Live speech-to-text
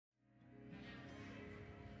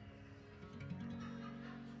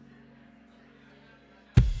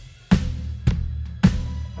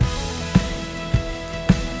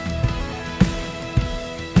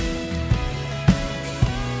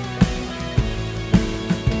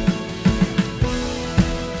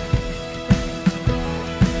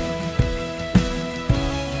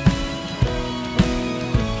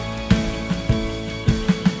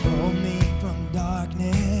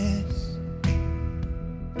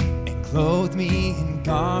clothed me in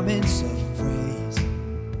garments of praise.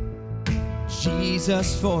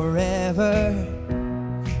 Jesus, forever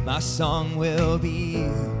my song will be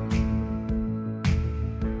you.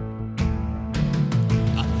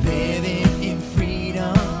 I'm living in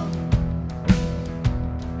freedom.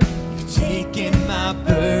 You've taken my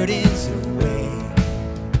burdens away.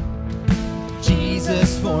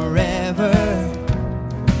 Jesus, forever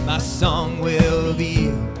my song will be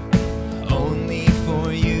you. Only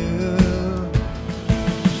for you.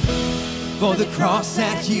 For the cross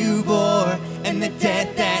that you bore and the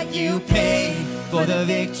debt that you paid, for the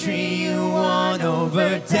victory you won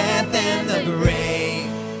over death and the grave.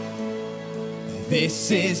 This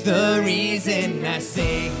is the reason I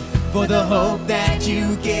sing, for the hope that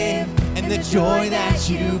you give and the joy that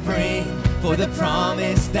you bring, for the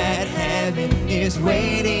promise that heaven is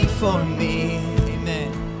waiting for me.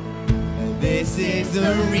 Amen. This is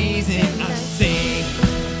the reason I sing.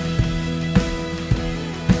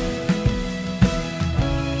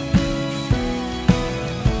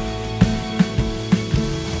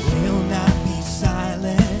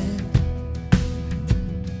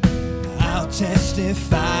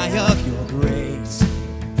 Testify of your grace.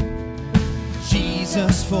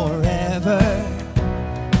 Jesus, forever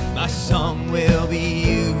my song will be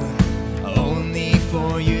you, only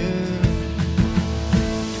for you.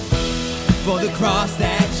 For the cross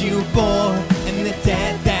that you bore and the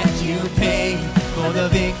debt that you paid, for the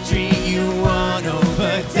victory you won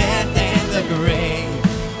over death and the grave.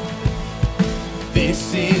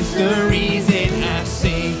 This is the reason I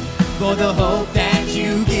sing, for the hope that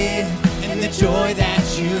you give and the joy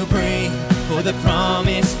that you bring, for the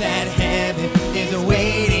promise that heaven is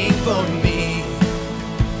waiting for me.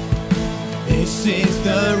 This is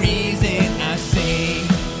the reason I sing.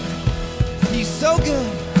 He's so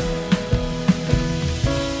good,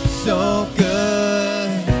 so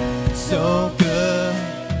good, so good.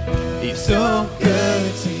 He's so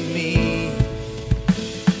good to me.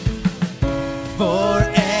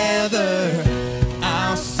 Forever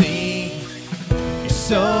I'll sing. You're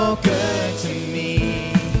so good.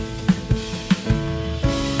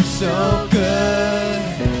 So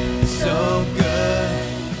good, so good,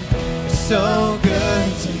 so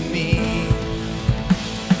good to me.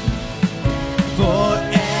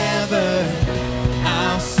 Forever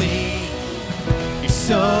I'll sing. You're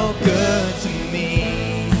so good to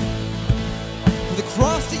me. For the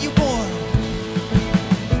cross that you bore,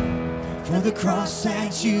 for the cross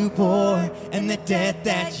that you bore and the debt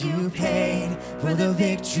that you paid, for the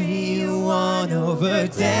victory you won over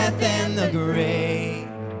death and the grave.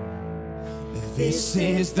 This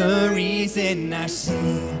is the reason I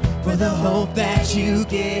sing, for the hope that you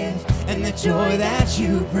give and the joy that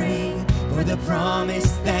you bring, for the promise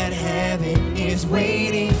that heaven is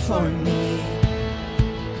waiting for me.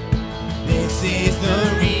 This is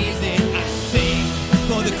the reason I sing,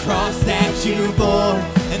 for the cross that you bore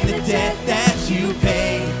and the debt that you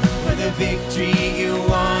paid, for the victory you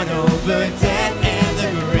won over death and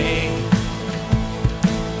the grave.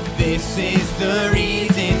 This is the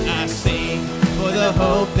reason I sing, for the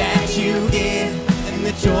hope that you give and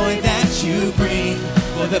the joy that you bring,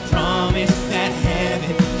 for the promise that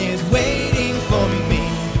heaven is waiting for me.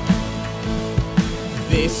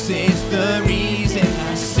 This is the reason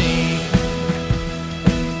I sing.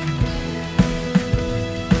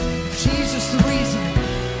 Jesus the reason.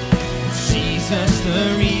 Jesus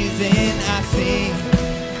the reason I sing.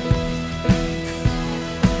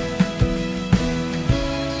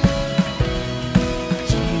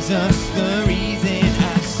 Jesus the reason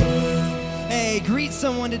I sing. Hey, greet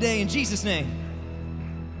someone today in Jesus' name.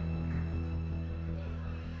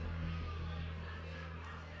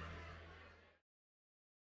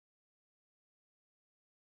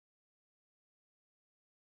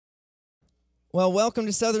 Well, welcome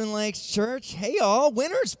to Southern Lakes Church. Hey, y'all,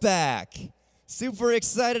 winter's back. Super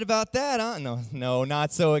excited about that, huh? No,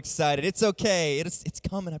 not so excited. It's okay. It's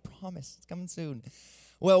coming, I promise. It's coming soon.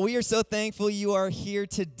 Well, we are so thankful you are here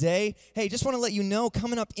today. Hey, just want to let you know,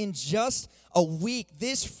 coming up in just a week,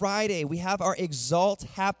 this Friday, we have our Exalt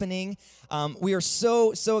happening. We are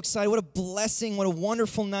so excited. What a blessing. What a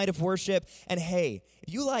wonderful night of worship. And hey,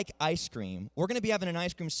 if you like ice cream, we're going to be having an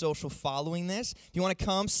ice cream social following this. If you want to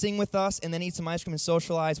come, sing with us, and then eat some ice cream and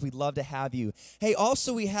socialize, we'd love to have you. Hey,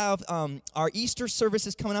 also we have our Easter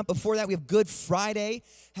services coming up. Before that, we have Good Friday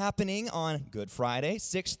happening on Good Friday,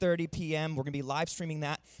 6:30 p.m. We're going to be live streaming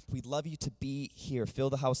that. We'd love you to be here. Fill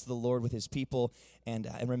the house of the Lord with his people and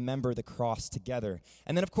remember the cross together.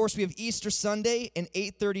 And then, of course, we have Easter Sunday, an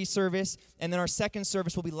 8:30 service, and then our second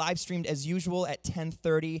service will be live streamed as usual at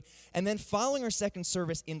 10:30. And then following our second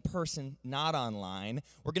service in person, not online.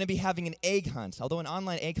 We're going to be having an egg hunt, although an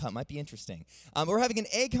online egg hunt might be interesting. We're having an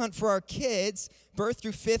egg hunt for our kids, birth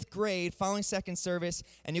through 5th grade, following second service,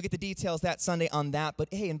 and you'll get the details that Sunday on that. But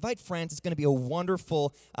hey, invite friends. It's going to be a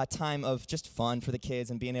wonderful time of just fun for the kids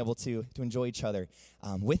and being able to enjoy each other.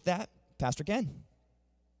 With that, Pastor Ken.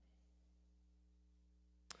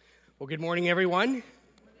 Well, good morning, everyone.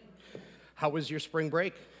 How was your spring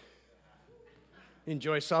break?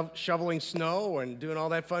 Enjoy shoveling snow and doing all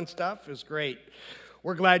that fun stuff? It was great.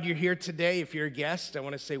 We're glad you're here today. If you're a guest, I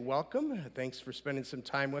want to say welcome. Thanks for spending some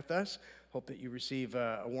time with us. Hope that you receive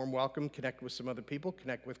a warm welcome, connect with some other people,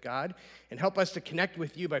 connect with God, and help us to connect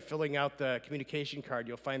with you by filling out the communication card.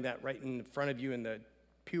 You'll find that right in front of you in the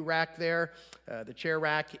pew rack there, the chair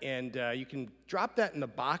rack, and you can drop that in the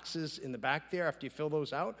boxes in the back there after you fill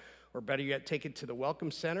those out, or better yet, take it to the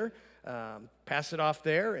Welcome Center, pass it off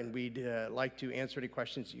there, and we'd like to answer any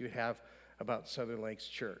questions that you have about Southern Lakes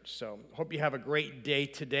Church. So hope you have a great day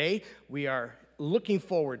today. We are looking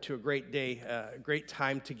forward to a great day, great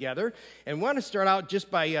time together, and want to start out just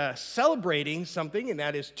by celebrating something, and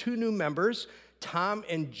that is 2 new members, Tom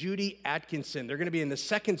and Judy Atkinson. They're going to be in the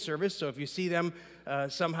second service, so if you see them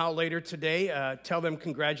somehow later today, tell them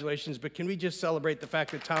congratulations. But can we just celebrate the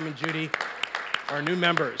fact that Tom and Judy are new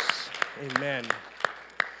members? Amen.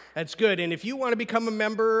 That's good. And if you want to become a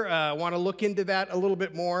member, want to look into that a little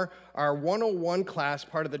bit more, our 101 class,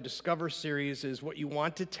 part of the Discover series, is what you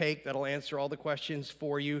want to take. That'll answer all the questions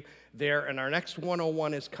for you there. And our next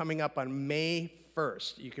 101 is coming up on May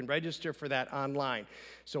 1st. You can register for that online.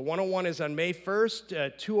 So 101 is on May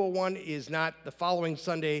 1st. 201 is not the following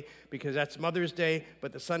Sunday because that's Mother's Day,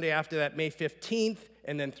 but the Sunday after that, May 15th.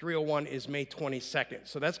 And then 301 is May 22nd.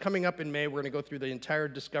 So that's coming up in May. We're going to go through the entire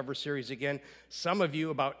Discover series again. Some of you,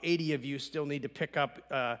 about 80 of you, still need to pick up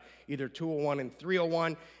either 201 and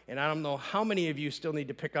 301. And I don't know how many of you still need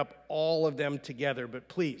to pick up all of them together. But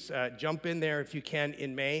please, jump in there if you can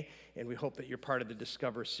in May. And we hope that you're part of the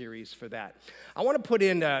Discover series for that. I want to put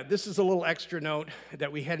in, this is a little extra note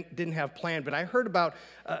that we didn't have planned. But I heard about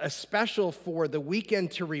a special for the Weekend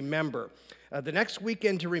to Remember. The next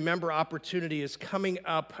Weekend to Remember opportunity is coming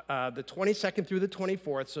up the 22nd through the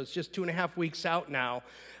 24th, so it's just 2.5 weeks out now.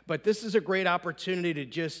 But this is a great opportunity to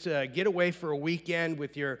just get away for a weekend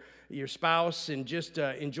with your spouse and just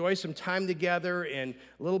enjoy some time together and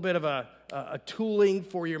a little bit of a tooling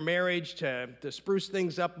for your marriage to spruce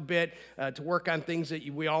things up a bit, to work on things that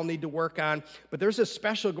we all need to work on. But there's a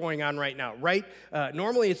special going on right now, right?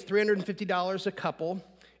 Normally it's $350 a couple.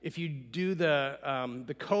 If you do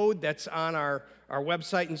the code that's on our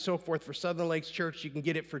website and so forth for Southern Lakes Church, you can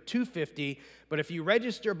get it for $250. But if you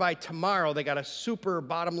register by tomorrow, they got a super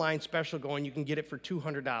bottom line special going. You can get it for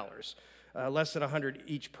 $200, less than $100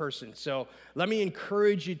 each person. So let me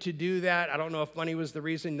encourage you to do that. I don't know if money was the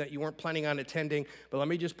reason that you weren't planning on attending, but let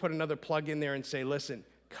me just put another plug in there and say, listen,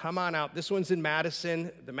 come on out. This one's in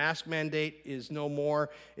Madison. The mask mandate is no more.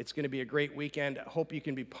 It's going to be a great weekend. I hope you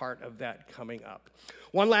can be part of that coming up.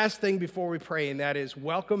 One last thing before we pray, and that is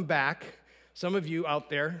welcome back. Some of you out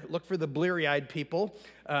there, look for the bleary-eyed people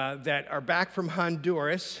that are back from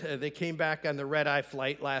Honduras. They came back on the red-eye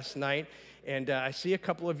flight last night, and I see a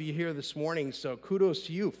couple of you here this morning, so kudos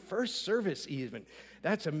to you. First service even.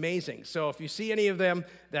 That's amazing. So if you see any of them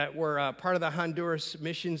that were part of the Honduras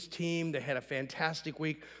missions team, they had a fantastic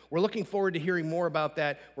week. We're looking forward to hearing more about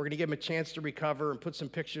that. We're going to give them a chance to recover and put some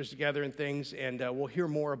pictures together and things, and we'll hear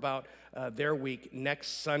more about their week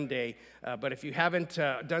next Sunday. But if you haven't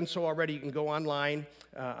done so already, you can go online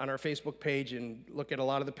on our Facebook page and look at a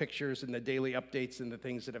lot of the pictures and the daily updates and the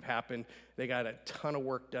things that have happened. They got a ton of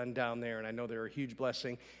work done down there, and I know they're a huge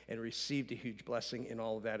blessing and received a huge blessing in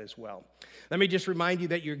all of that as well. Let me just remind you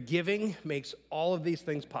that your giving makes all of these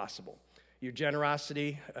things possible. Your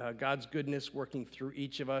generosity, God's goodness working through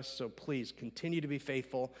each of us. So please continue to be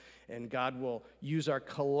faithful, and God will use our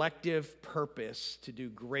collective purpose to do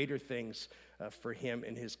greater things for Him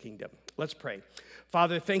and His kingdom. Let's pray.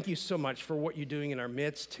 Father, thank you so much for what you're doing in our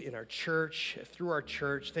midst, in our church, through our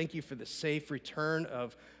church. Thank you for the safe return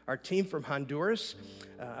of our team from Honduras.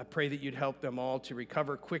 I pray that you'd help them all to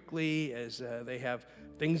recover quickly as they have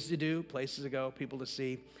things to do, places to go, people to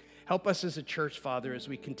see. Help us as a church, Father, as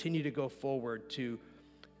we continue to go forward to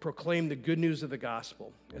proclaim the good news of the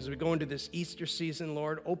gospel. As we go into this Easter season,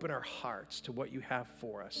 Lord, open our hearts to what you have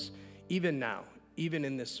for us, even now, even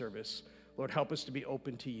in this service. Lord, help us to be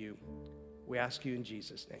open to you. We ask you in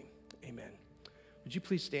Jesus' name. Amen. Would you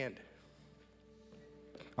please stand?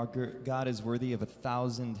 Our God is worthy of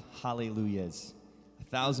 1,000 hallelujahs,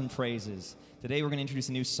 1,000 praises. Today we're going to introduce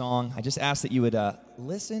a new song. I just ask that you would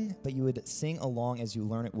listen, but you would sing along as you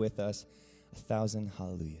learn it with us. 1,000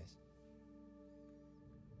 hallelujahs.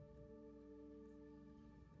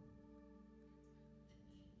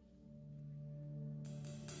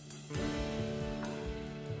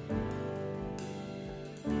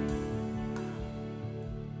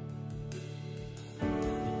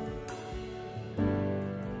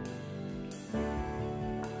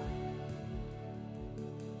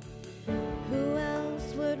 Who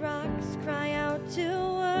else would rocks cry out to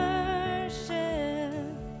worship?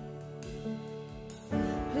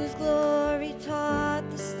 Whose glory taught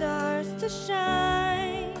the stars to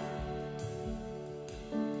shine?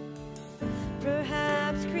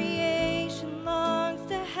 Perhaps creation longs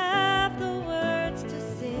to have the words to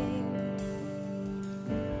sing,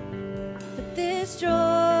 but this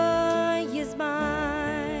joy is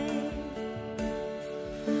mine.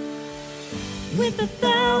 With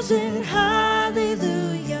 1,000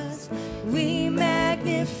 hallelujahs, we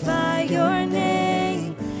magnify your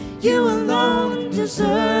name. You alone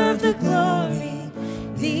deserve the glory,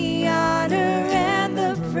 the honor, and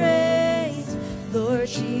the praise. Lord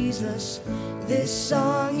Jesus, this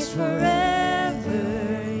song is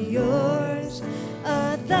forever yours.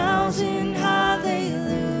 1,000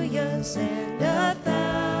 hallelujahs and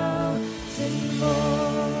 1,000 more.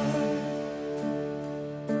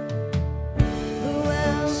 Who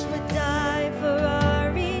else would die for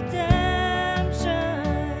our redemption?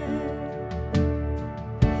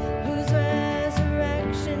 Whose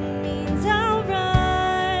resurrection means I'll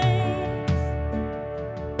rise.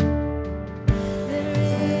 There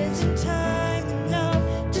isn't time enough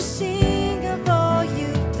to sing of all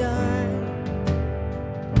you've done,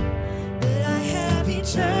 but I have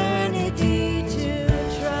eternity to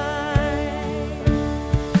try.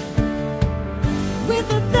 With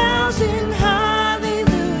 1,000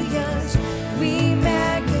 hallelujahs, we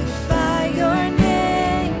magnify your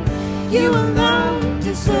name. You alone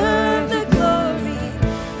deserve the glory,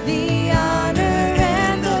 the honor,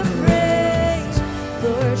 and the praise.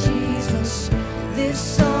 Lord Jesus, this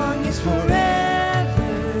song is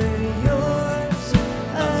forever yours.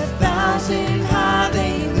 1,000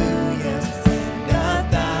 hallelujahs and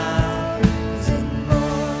 1,000 more.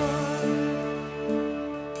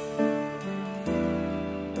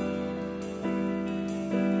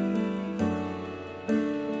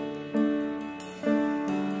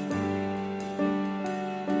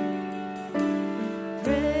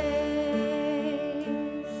 Praise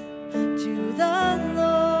to the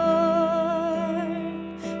Lord,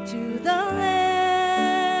 to the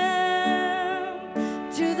Lamb,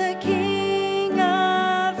 to the King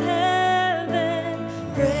of heaven.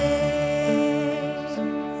 Praise,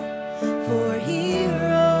 for he rose,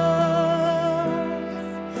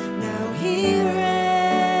 now he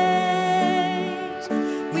reigns.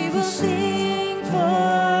 We will sing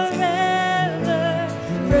forever.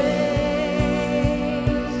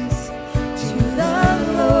 Praise to the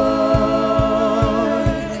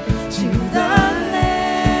Lord, to the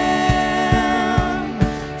Lamb,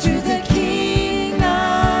 to the King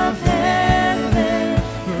of heaven.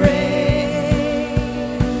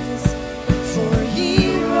 Praise, for he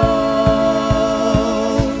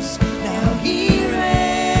rose, now he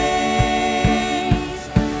reigns.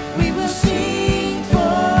 We will sing forever.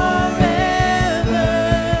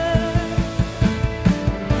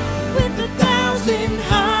 With 1,000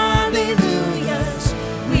 hallelujahs,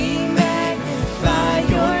 we magnify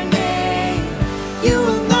your name. You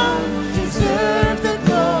alone deserve the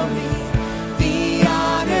glory, the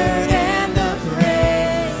honor, and the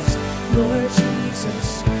praise. Lord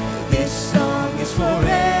Jesus, this song is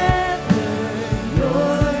forever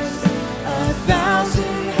yours. 1,000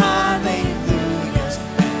 hallelujahs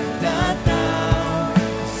and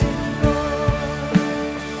 1,000 more.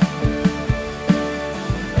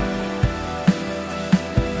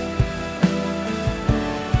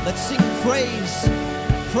 Let's sing praise.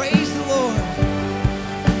 Praise the Lord.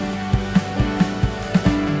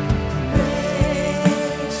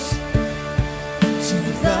 Praise to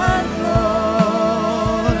the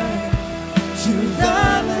Lord, to the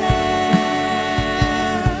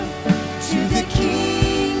Lamb, to the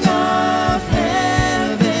King of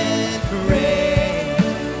heaven.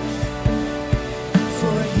 Praise,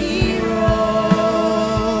 for he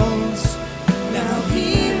rose, now he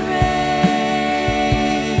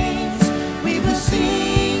reigns. We will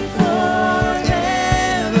sing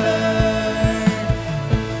forever.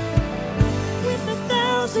 With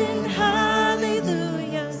 1,000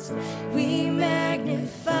 hallelujahs, we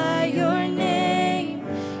magnify your name.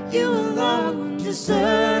 You alone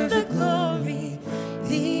deserve the glory,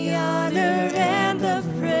 the honor, and the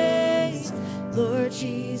praise. Lord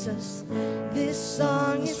Jesus, this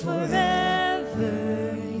song is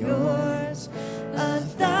forever yours.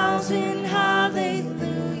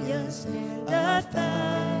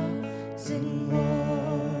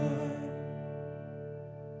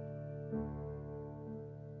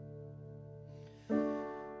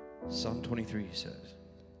 Psalm 23 says,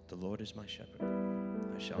 "The Lord is my shepherd,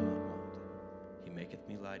 I shall not want. He maketh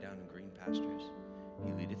me lie down in green pastures.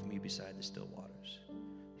 He leadeth me beside the still waters.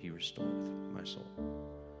 He restoreth my soul.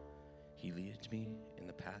 He leadeth me in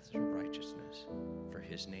the paths of righteousness for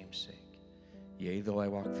his name's sake. Yea, though I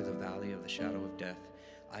walk through the valley of the shadow of death,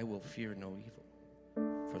 I will fear no evil,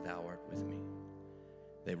 for thou art with me.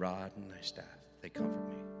 Thy rod and thy staff, they comfort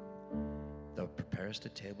me. Thou preparest a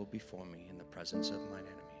table before me in the presence of mine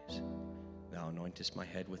enemies. Thou anointest my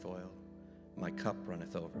head with oil, my cup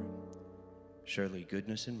runneth over. Surely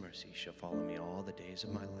goodness and mercy shall follow me all the days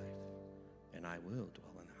of my life, and I will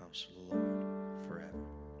dwell in the house of the Lord forever."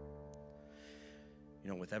 You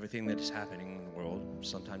know, with everything that is happening in the world,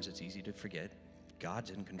 sometimes it's easy to forget God's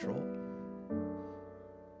in control.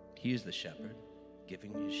 He is the shepherd,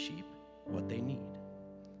 giving his sheep what they need.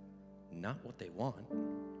 Not what they want,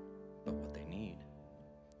 but what they need.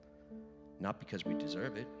 Not because we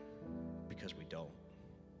deserve it, because we don't,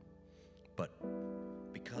 but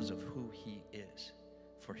because of who he is,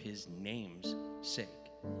 for his name's sake.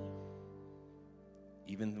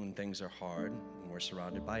 Even when things are hard and we're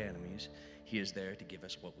surrounded by enemies, he is there to give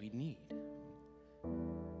us what we need.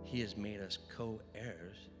 He has made us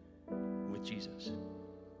co-heirs with Jesus,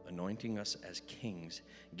 anointing us as kings,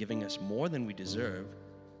 giving us more than we deserve,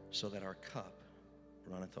 so that our cup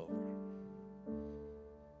runneth over,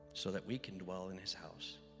 so that we can dwell in his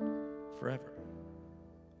house forever.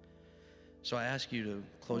 So I ask you to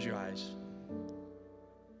close your eyes,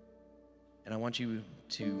 and I want you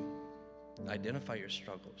to identify your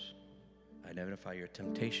struggles, identify your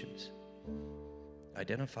temptations,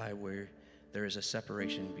 identify where there is a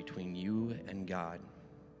separation between you and God,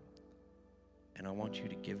 and I want you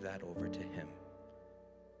to give that over to him.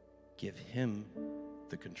 Give him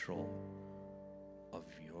the control of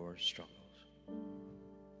your struggles.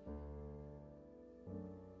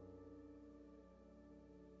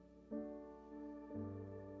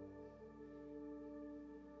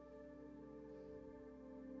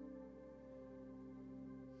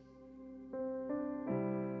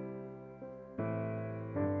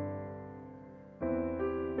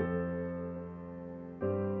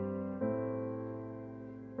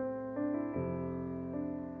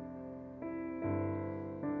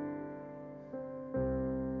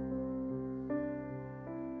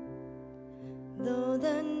 Though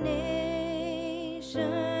the nations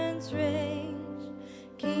rage,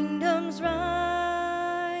 kingdoms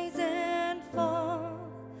rise and fall,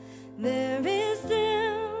 there is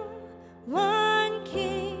still one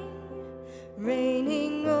King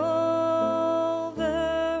reigning over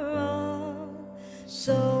all.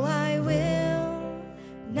 So I will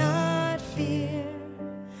not fear,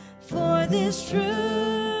 for this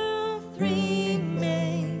truth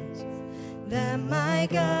remains, that my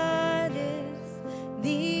God is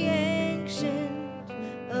the Ancient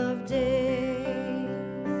of Days.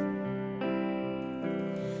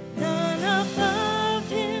 None above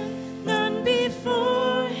him, none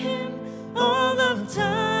before him, all of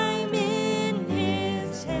time in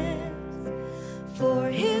his hands. For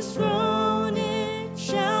his throne it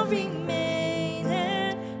shall remain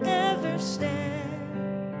and ever stand.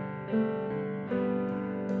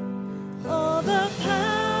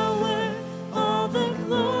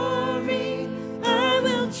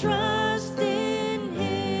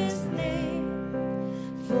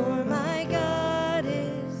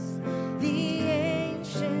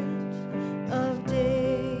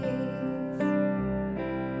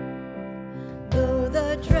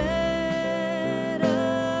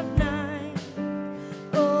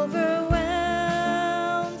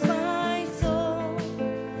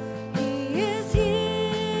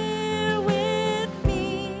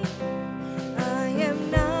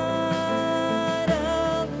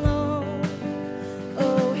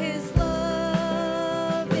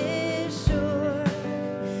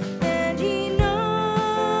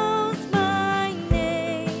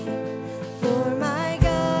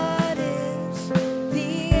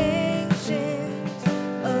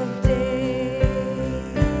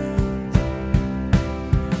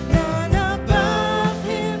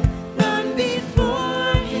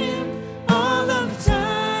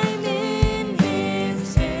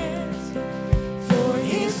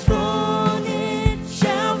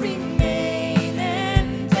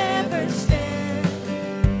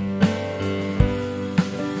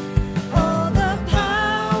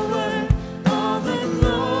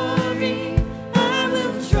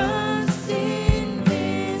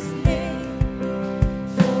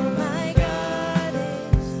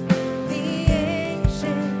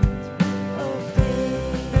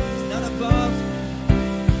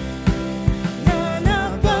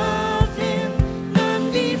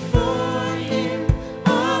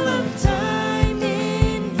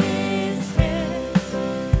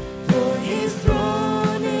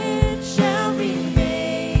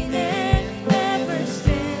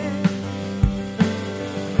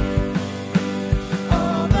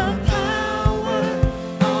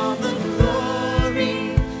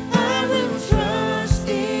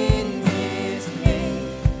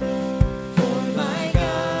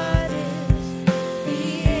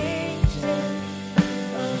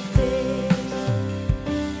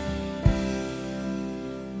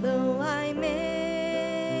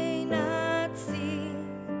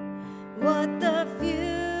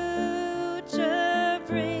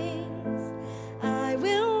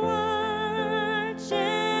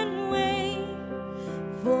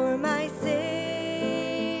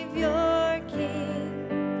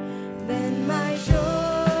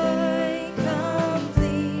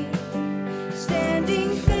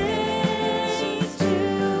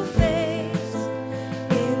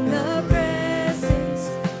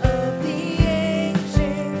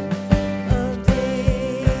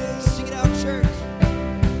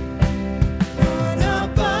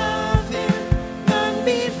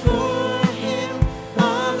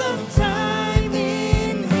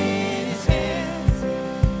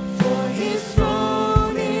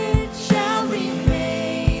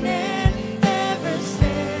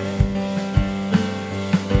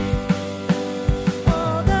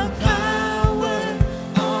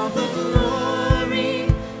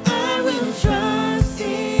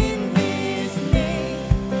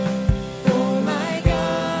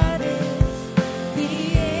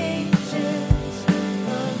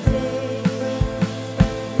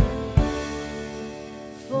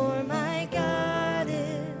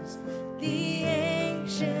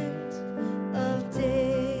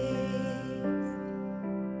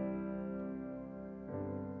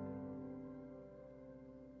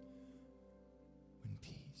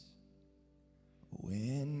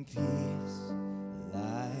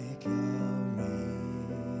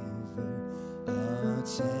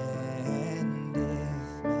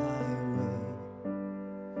 tendeth my way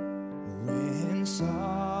when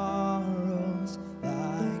sorrows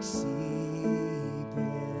like sea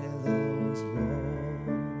billows roll.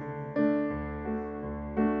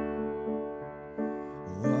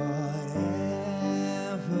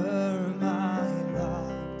 Whatever my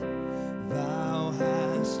lot, thou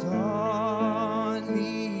hast taught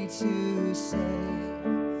me to say,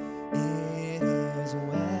 it is well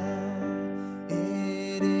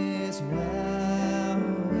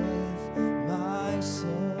with my soul.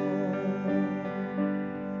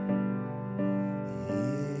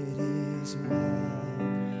 It is well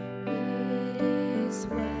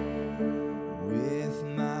with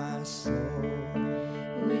my soul.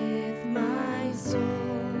 With my soul,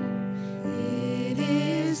 it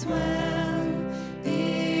is well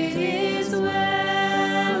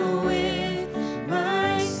with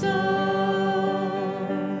my soul.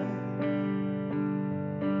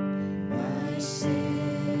 My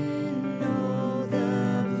sin, know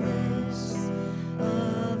the bliss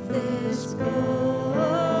of this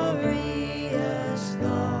glorious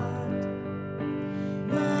thought.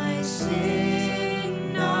 My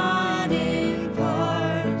sin, not in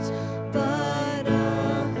part, but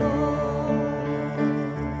a whole,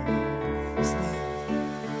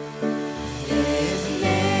 is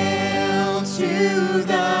nailed to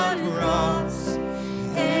the cross,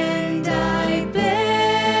 and I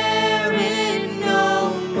bear it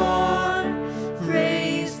no more.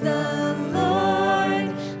 Praise the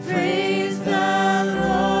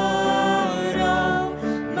Lord, oh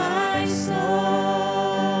my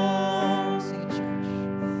soul. Sing it, church.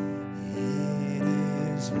 It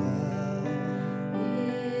is well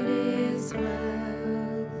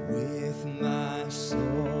with my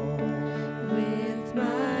soul. With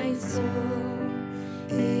my soul,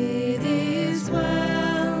 it is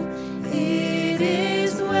well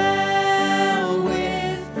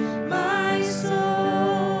with my soul.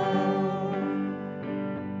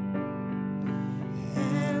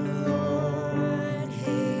 And Lord,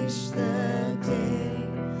 haste the day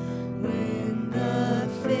when the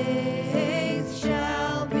faith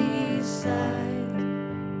shall be sight,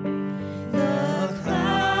 the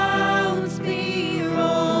clouds be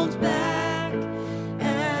rolled back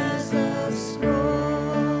as a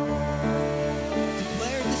scroll.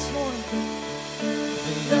 Declared this morning.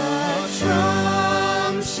 The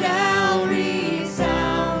trump shall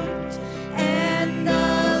resound, and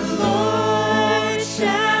the Lord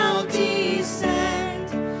shall descend.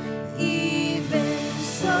 Even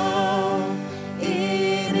so,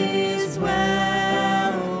 it is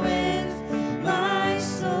well with my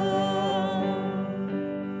soul.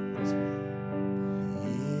 It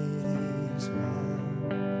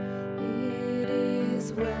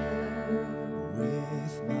is well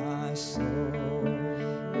with my soul.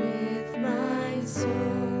 With my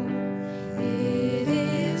soul, it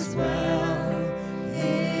is well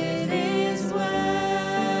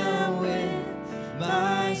with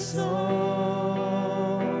my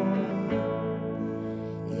soul.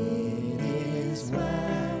 It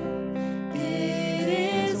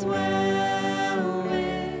is well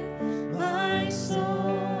with my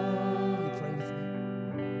soul. You pray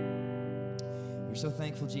with me. We're so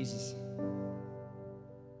thankful, Jesus,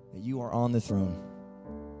 that you are on the throne.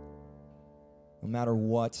 No matter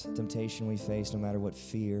what temptation we face, no matter what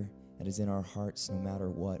fear that is in our hearts, no matter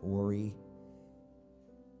what worry,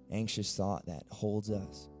 anxious thought that holds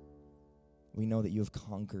us, we know that you have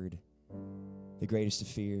conquered the greatest of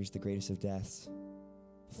fears, the greatest of deaths,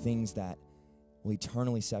 things that will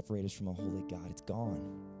eternally separate us from a holy God. It's gone.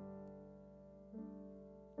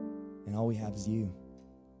 And all we have is you,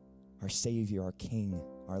 our Savior, our King,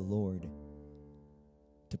 our Lord,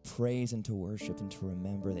 to praise and to worship and to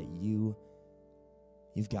remember that you've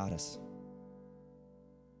got us.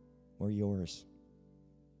 We're yours.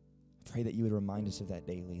 I pray that you would remind us of that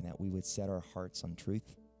daily and that we would set our hearts on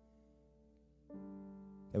truth,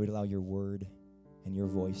 that we'd allow your word and your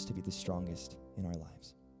voice to be the strongest in our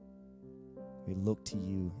lives. We look to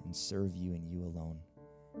you and serve you and you alone,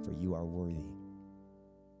 for you are worthy.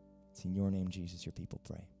 It's in your name, Jesus, your people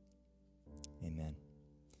pray. Amen.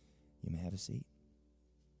 You may have a seat.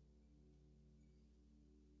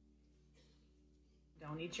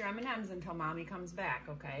 Don't eat your M&Ms until Mommy comes back,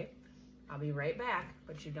 okay? I'll be right back,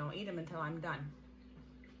 but you don't eat them until I'm done.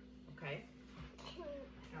 Okay?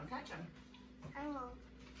 Don't touch them. I won't.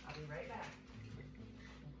 I'll be right back.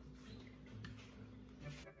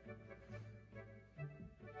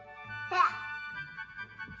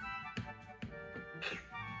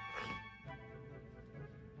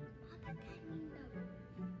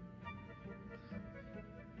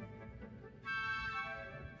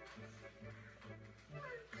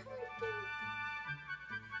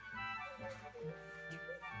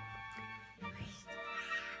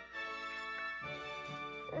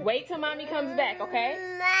 Wait till mommy comes back, okay?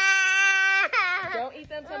 Don't eat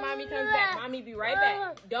them till mommy comes back. Mommy be right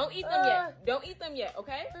back. Don't eat them yet. Don't eat them yet,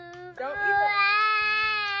 okay? Don't eat them.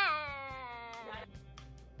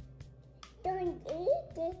 Don't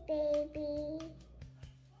eat this, baby.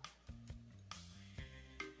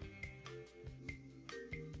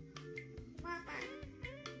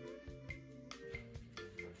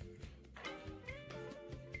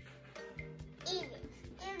 Eat it.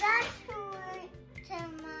 You got to wait till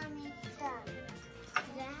mommy's done.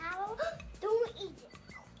 Is that how? Don't eat it.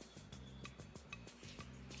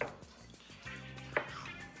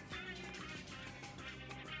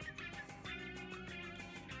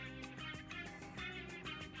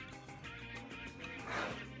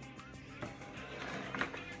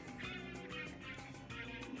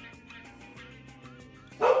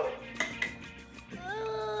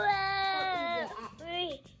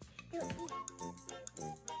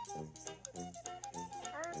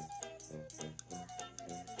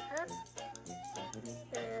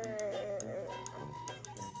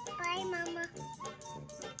 Bye, Mama.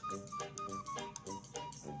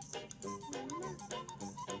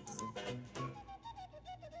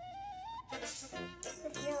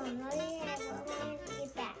 No, not yet. Mama has to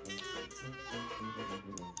get back.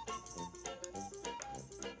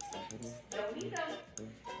 Don't eat them.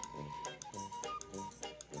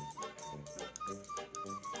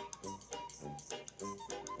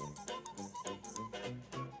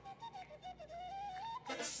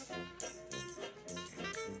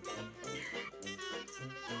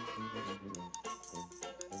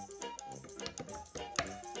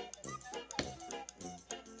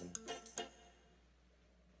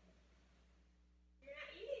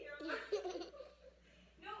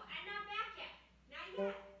 No, I'm not back yet.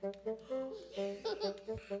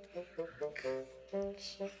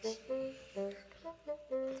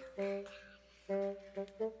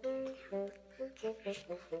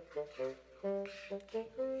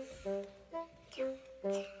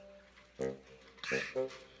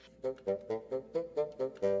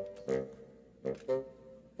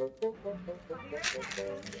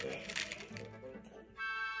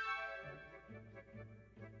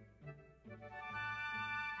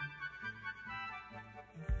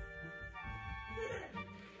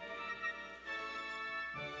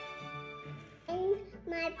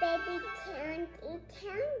 My baby can't eat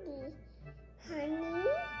candy. Honey,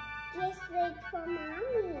 just wait for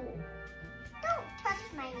mommy. Don't touch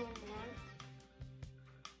my M&M.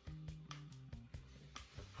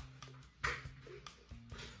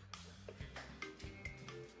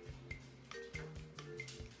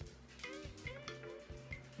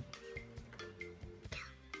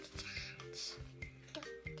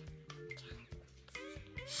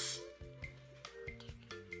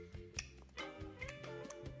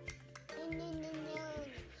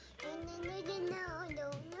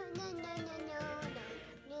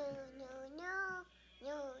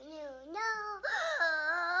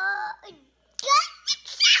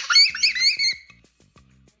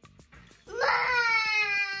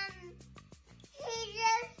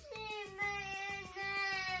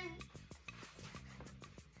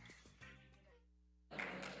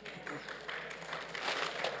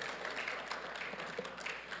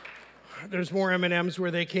 There's more M&Ms where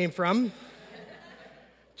they came from.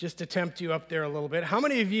 Just to tempt you up there a little bit. How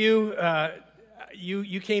many of you,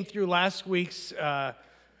 you came through last week's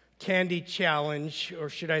candy challenge, or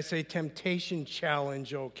should I say temptation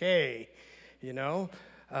challenge, okay? You know,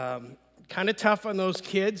 kind of tough on those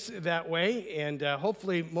kids that way, and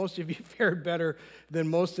hopefully most of you fared better than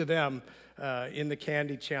most of them in the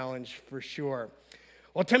candy challenge for sure.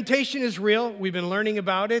 Well, temptation is real. We've been learning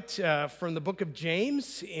about it from the book of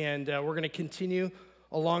James, and we're going to continue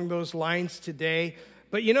along those lines today.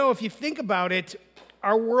 But you know, if you think about it,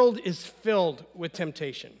 our world is filled with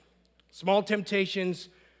temptation. Small temptations,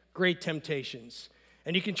 great temptations.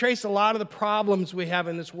 And you can trace a lot of the problems we have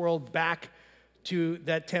in this world back to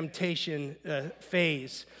that temptation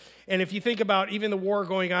phase. And if you think about even the war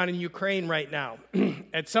going on in Ukraine right now,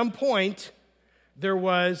 at some point, there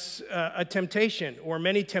was a temptation, or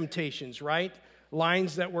many temptations, right?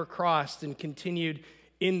 Lines that were crossed and continued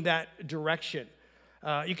in that direction.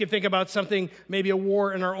 You can think about something, maybe a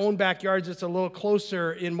war in our own backyards that's a little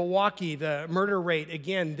closer in Milwaukee. The murder rate,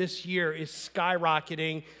 again, this year is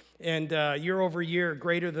skyrocketing, and year over year,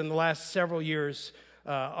 greater than the last several years,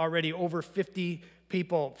 already over 50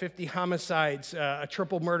 people, 50 homicides, a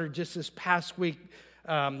triple murder just this past week.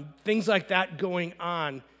 Things like that going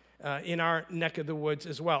on in our neck of the woods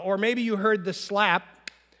as well. Or maybe you heard the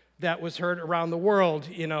slap that was heard around the world,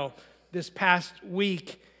 you know, this past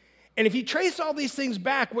week. And if you trace all these things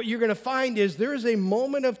back, what you're going to find is there is a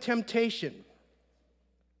moment of temptation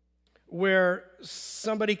where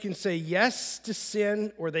somebody can say yes to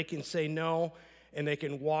sin or they can say no, and they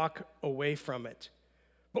can walk away from it.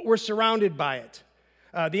 But we're surrounded by it.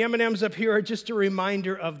 The M&Ms up here are just a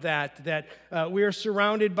reminder of that we are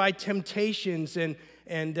surrounded by temptations, and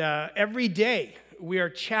every day we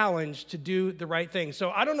are challenged to do the right thing.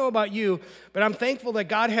 So I don't know about you, but I'm thankful that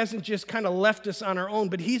God hasn't just kind of left us on our own,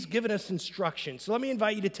 but he's given us instruction. So let me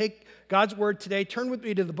invite you to take God's word today. Turn with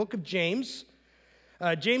me to the book of James.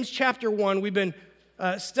 James chapter 1, we've been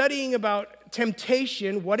studying about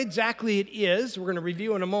temptation, what exactly it is. We're going to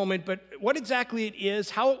review in a moment, but what exactly it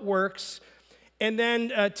is, how it works. And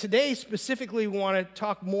then today specifically we want to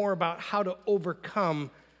talk more about how to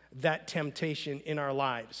overcome that temptation in our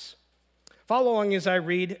lives. Follow along as I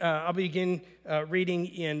read. I'll begin reading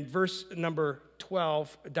in verse number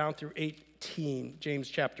 12 down through 18, James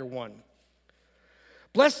chapter 1.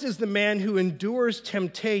 Blessed is the man who endures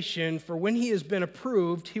temptation, for when he has been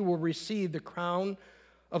approved, he will receive the crown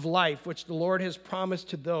of life, which the Lord has promised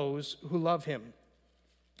to those who love him.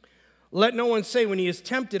 Let no one say when he is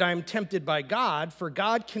tempted, I am tempted by God, for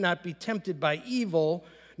God cannot be tempted by evil,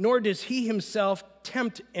 nor does he himself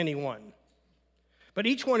tempt anyone. But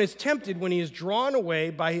each one is tempted when he is drawn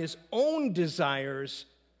away by his own desires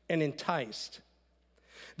and enticed.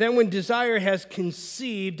 Then when desire has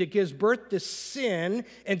conceived, it gives birth to sin,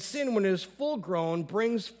 and sin, when it is full grown,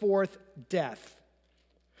 brings forth death.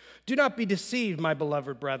 Do not be deceived, my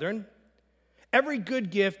beloved brethren. Every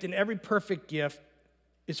good gift and every perfect gift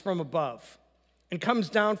is from above and comes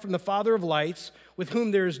down from the Father of lights, with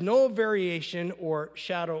whom there is no variation or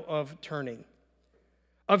shadow of turning.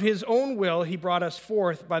 Of his own will he brought us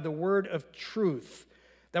forth by the word of truth,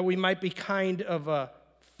 that we might be kind of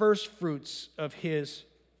first fruits of his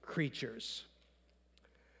creatures.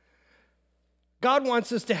 God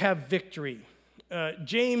wants us to have victory.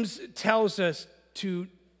 James tells us to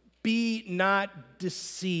be not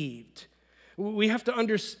deceived. We have to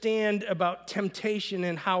understand about temptation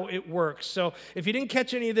and how it works. So if you didn't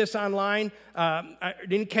catch any of this online, I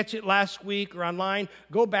didn't catch it last week or online,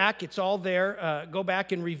 go back. It's all there. Go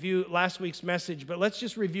back and review last week's message. But let's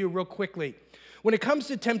just review real quickly. When it comes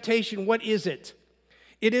to temptation, what is it?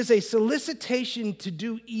 It is a solicitation to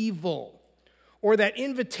do evil, or that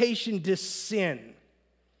invitation to sin.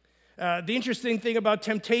 The interesting thing about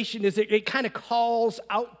temptation is it kind of calls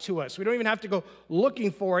out to us. We don't even have to go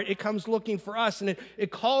looking for it. It comes looking for us, and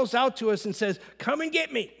it calls out to us and says, come and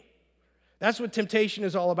get me. That's what temptation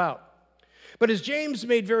is all about. But as James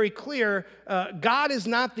made very clear, God is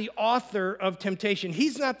not the author of temptation.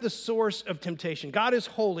 He's not the source of temptation. God is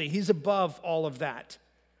holy. He's above all of that.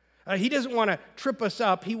 He doesn't want to trip us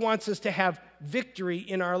up. He wants us to have victory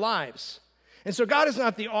in our lives. And so God is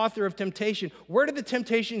not the author of temptation. Where do the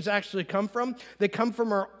temptations actually come from? They come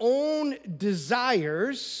from our own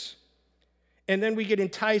desires, and then we get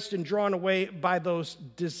enticed and drawn away by those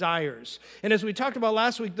desires. And as we talked about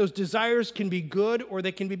last week, those desires can be good or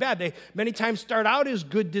they can be bad. They many times start out as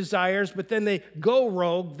good desires, but then they go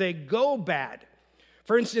rogue, they go bad.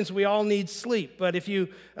 For instance, we all need sleep, but if you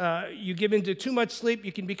give into too much sleep,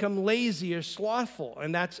 you can become lazy or slothful,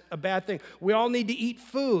 and that's a bad thing. We all need to eat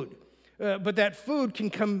food, but that food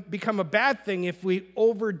can become a bad thing if we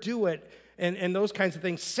overdo it and those kinds of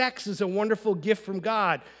things. Sex is a wonderful gift from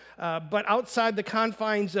God, but outside the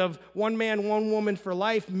confines of one man, one woman for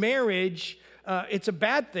life, marriage, it's a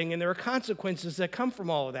bad thing, and there are consequences that come from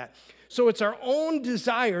all of that. So it's our own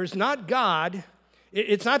desires, not God.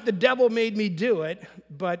 It's not the devil made me do it,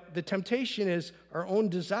 but the temptation is our own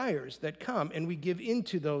desires that come, and we give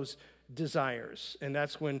into those desires, and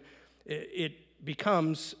that's when it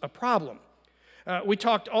becomes a problem. We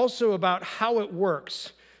talked also about how it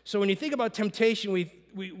works. So when you think about temptation,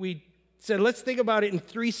 we said let's think about it in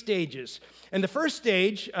 3 stages. And the first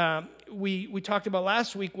stage we talked about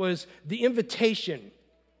last week was the invitation.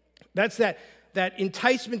 That's that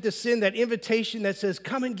enticement to sin, that invitation that says,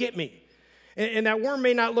 come and get me. And that worm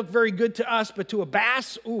may not look very good to us, but to a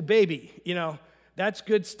bass, ooh, baby, that's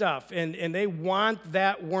good stuff. And they want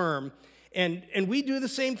that worm. And we do the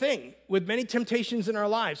same thing with many temptations in our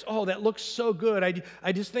lives. Oh, that looks so good.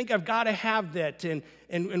 I just think I've got to have that.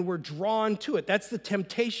 And we're drawn to it. That's the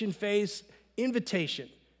temptation phase, invitation.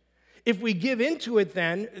 If we give into it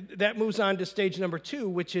then, that moves on to stage number 2,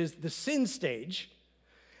 which is the sin stage.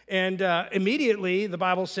 And immediately, the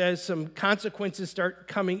Bible says some consequences start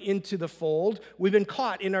coming into the fold. We've been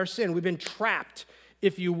caught in our sin. We've been trapped,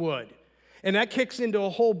 if you would. And that kicks into a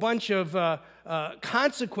whole bunch of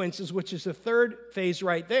consequences, which is the third phase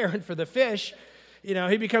right there. And for the fish,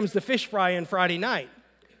 he becomes the fish fry on Friday night.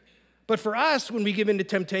 But for us, when we give into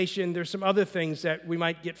temptation, there's some other things that we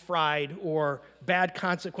might get fried or bad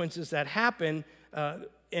consequences that happen.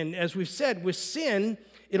 And as we've said, with sin,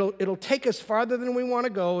 it'll take us farther than we want to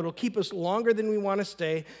go. It'll keep us longer than we want to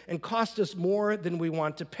stay and cost us more than we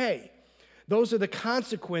want to pay. Those are the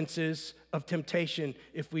consequences of temptation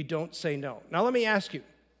if we don't say no. Now, let me ask you,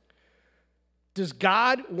 does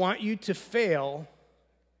God want you to fail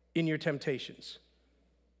in your temptations?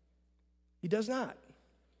 He does not.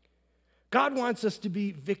 God wants us to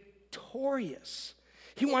be victorious.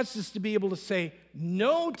 He wants us to be able to say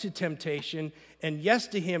no to temptation and yes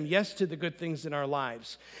to Him, yes to the good things in our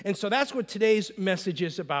lives. And so that's what today's message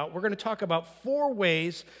is about. We're going to talk about 4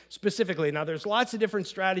 ways specifically. Now, there's lots of different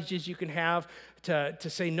strategies you can have to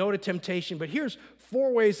say no to temptation, but here's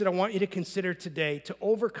 4 ways that I want you to consider today to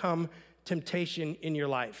overcome temptation in your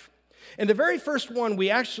life. And the very first one we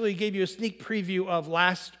actually gave you a sneak preview of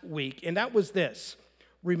last week, and that was this: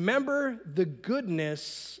 remember the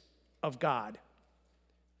goodness of God.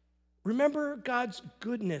 Remember God's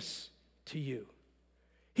goodness to you.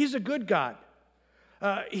 He's a good God.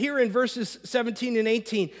 Here in verses 17 and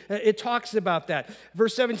 18, it talks about that.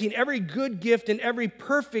 Verse 17, every good gift and every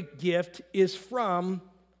perfect gift is from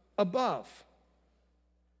above.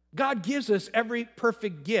 God gives us every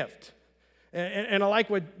perfect gift. And I like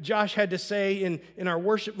what Josh had to say in our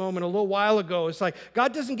worship moment a little while ago. It's like,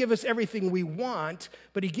 God doesn't give us everything we want,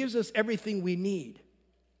 but He gives us everything we need.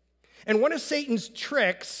 And one of Satan's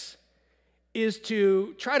tricks is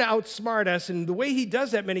to try to outsmart us, and the way he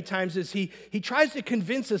does that many times is he tries to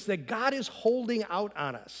convince us that God is holding out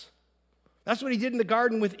on us. That's what he did in the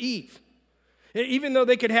garden with Eve. Even though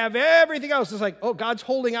they could have everything else, it's like, oh, God's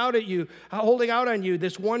holding out on you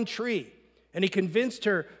this one tree. And he convinced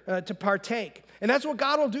her to partake. And that's what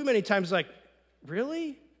God will do many times. Like,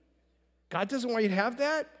 really? God doesn't want you to have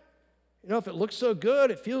that? You know, if it looks so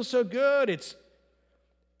good, it feels so good,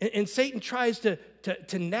 and Satan tries to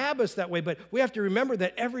nab us that way, but we have to remember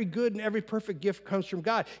that every good and every perfect gift comes from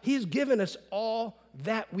God. He's given us all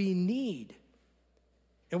that we need.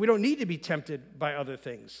 And we don't need to be tempted by other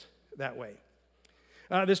things that way.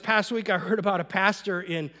 This past week, I heard about a pastor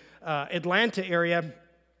in Atlanta area,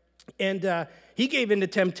 and he gave into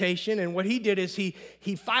temptation, and what he did is he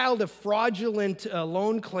filed a fraudulent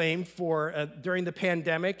loan claim for during the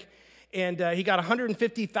pandemic, and he got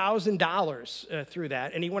 $150,000 through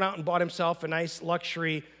that, and he went out and bought himself a nice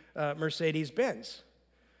luxury Mercedes-Benz.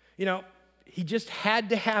 You know, he just had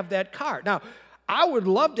to have that car. Now, I would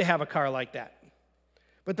love to have a car like that,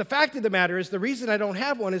 but the fact of the matter is the reason I don't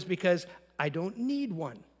have one is because I don't need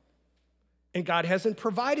one, and God hasn't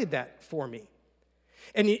provided that for me.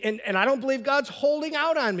 And I don't believe God's holding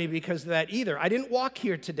out on me because of that either. I didn't walk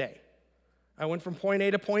here today. I went from point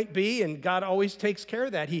A to point B, and God always takes care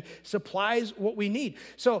of that. He supplies what we need.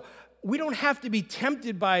 So we don't have to be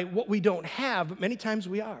tempted by what we don't have, but many times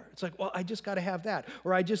we are. It's like, well, I just got to have that,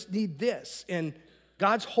 or I just need this, and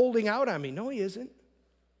God's holding out on me. No, He isn't.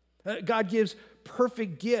 God gives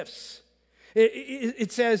perfect gifts.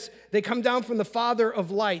 It says they come down from the Father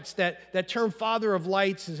of lights. That term Father of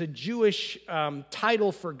lights is a Jewish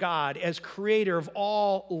title for God as creator of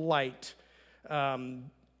all light.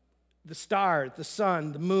 The stars, the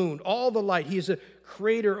sun, the moon, all the light. He is a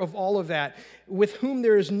creator of all of that, with whom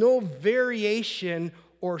there is no variation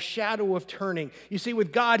or shadow of turning. You see,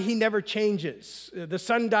 with God, He never changes. The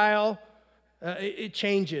sundial, it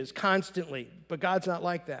changes constantly, but God's not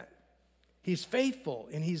like that. He's faithful,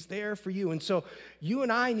 and He's there for you. And so you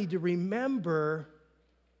and I need to remember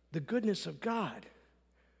the goodness of God.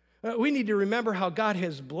 We need to remember how God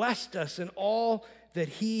has blessed us in all that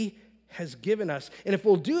He has given us. And if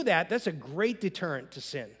we'll do that, that's a great deterrent to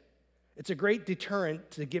sin. It's a great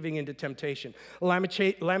deterrent to giving into temptation.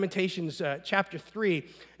 Lamentations chapter 3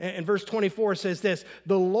 and verse 24 says this: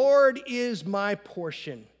 "The Lord is my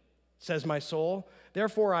portion, says my soul,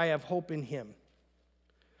 therefore I have hope in Him."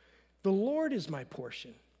 The Lord is my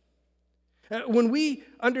portion. When we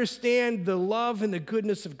understand the love and the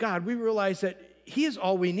goodness of God, we realize that He is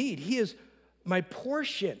all we need. He is my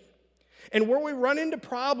portion. And where we run into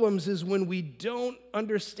problems is when we don't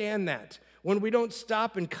understand that, when we don't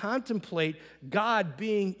stop and contemplate God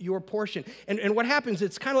being your portion. And what happens,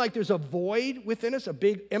 it's kind of like there's a void within us, a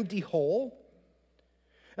big empty hole.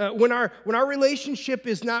 When our relationship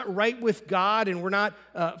is not right with God, and we're not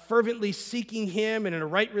fervently seeking Him and in a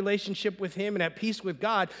right relationship with Him and at peace with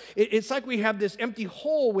God, it's like we have this empty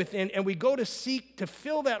hole within, and we go to seek to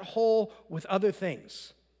fill that hole with other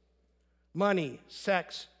things. Money,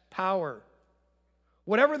 sex, power,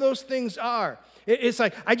 whatever those things are. It's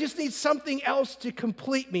like, I just need something else to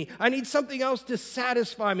complete me. I need something else to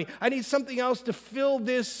satisfy me. I need something else to fill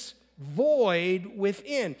this void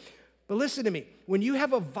within. But listen to me. When you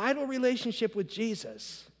have a vital relationship with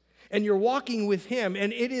Jesus and you're walking with him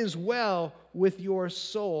and it is well with your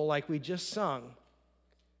soul, like we just sung,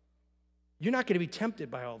 you're not going to be tempted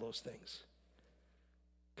by all those things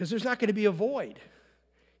because there's not going to be a void.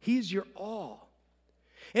 He's your all.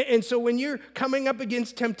 And so when you're coming up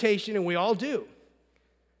against temptation, and we all do,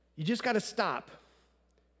 you just got to stop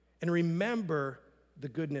and remember the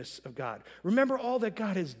goodness of God. Remember all that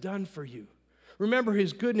God has done for you. Remember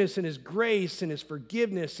his goodness and his grace and his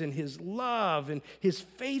forgiveness and his love and his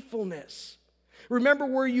faithfulness. Remember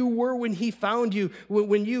where you were when he found you,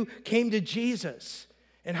 when you came to Jesus,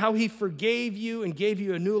 and how he forgave you and gave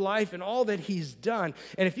you a new life and all that he's done.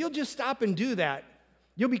 And if you'll just stop and do that,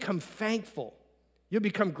 you'll become thankful. You'll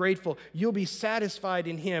become grateful. You'll be satisfied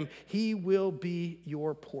in him. He will be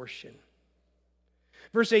your portion.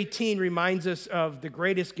 Verse 18 reminds us of the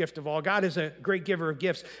greatest gift of all. God is a great giver of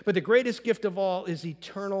gifts, but the greatest gift of all is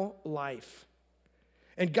eternal life.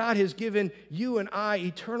 And God has given you and I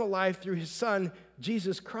eternal life through his Son,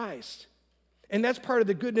 Jesus Christ. And that's part of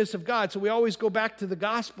the goodness of God. So we always go back to the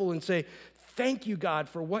gospel and say, thank you, God,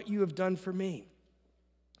 for what you have done for me.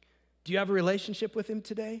 Do you have a relationship with him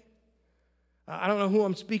today? I don't know who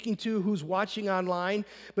I'm speaking to, who's watching online,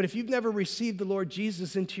 but if you've never received the Lord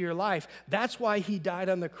Jesus into your life, that's why he died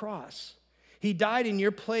on the cross. He died in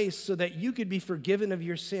your place so that you could be forgiven of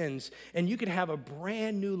your sins and you could have a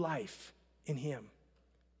brand new life in him.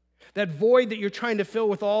 That void that you're trying to fill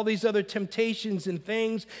with all these other temptations and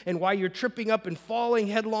things, and why you're tripping up and falling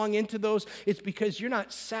headlong into those, it's because you're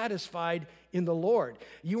not satisfied in the Lord.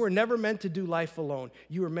 You were never meant to do life alone.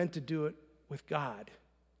 You were meant to do it with God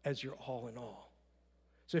as your all in all.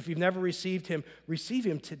 So if you've never received him, receive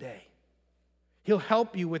him today. He'll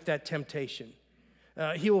help you with that temptation.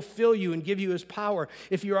 He will fill you and give you his power.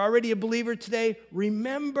 If you're already a believer today,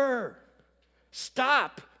 remember.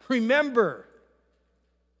 Stop. Remember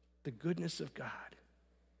the goodness of God.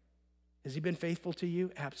 Has he been faithful to you?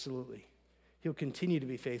 Absolutely. He'll continue to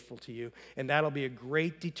be faithful to you, and that'll be a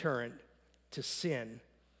great deterrent to sin.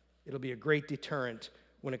 It'll be a great deterrent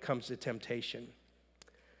when it comes to temptation.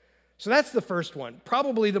 So that's the first one,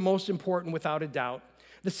 probably the most important without a doubt.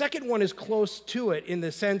 The second one is close to it in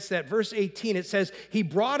the sense that verse 18, it says, he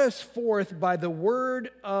brought us forth by the word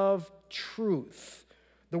of truth.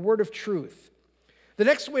 The word of truth. The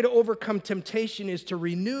next way to overcome temptation is to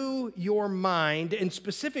renew your mind, and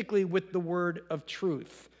specifically with the word of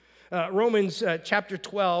truth. Romans chapter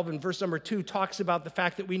 12 and verse number 2 talks about the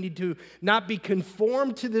fact that we need to not be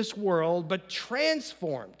conformed to this world, but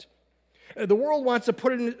transformed. The world wants to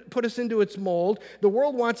put us into its mold. The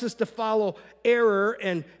world wants us to follow error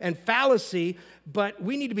and fallacy, but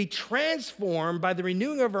we need to be transformed by the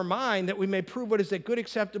renewing of our mind that we may prove what is that good,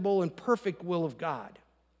 acceptable, and perfect will of God.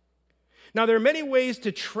 Now, there are many ways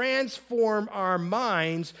to transform our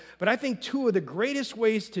minds, but I think two of the greatest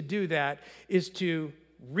ways to do that is to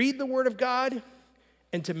read the Word of God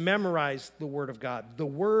and to memorize the Word of God, the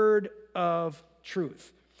Word of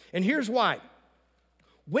truth. And here's why.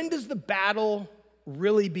 When does the battle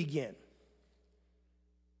really begin?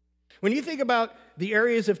 When you think about the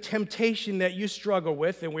areas of temptation that you struggle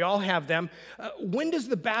with, and we all have them, when does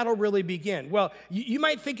the battle really begin? Well, you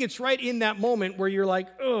might think it's right in that moment where you're like,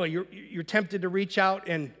 oh, you're tempted to reach out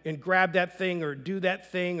and grab that thing or do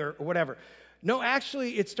that thing or whatever. No,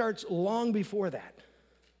 actually, it starts long before that.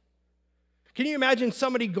 Can you imagine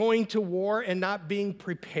somebody going to war and not being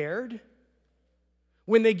prepared?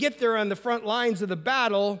 When they get there on the front lines of the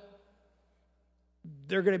battle,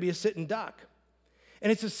 they're going to be a sitting duck.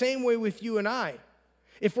 And it's the same way with you and I.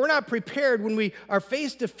 If we're not prepared when we are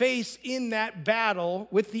face to face in that battle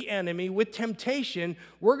with the enemy, with temptation,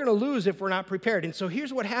 we're going to lose if we're not prepared. And so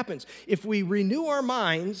here's what happens. If we renew our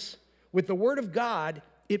minds with the Word of God,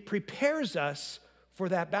 it prepares us for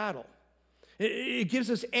that battle. It gives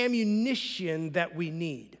us ammunition that we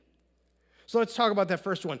need. So let's talk about that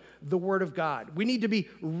first one, the Word of God. We need to be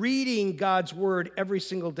reading God's Word every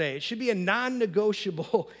single day. It should be a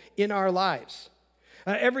non-negotiable in our lives.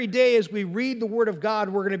 Every day as we read the Word of God,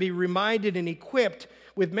 we're going to be reminded and equipped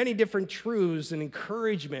with many different truths and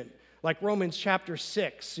encouragement, like Romans chapter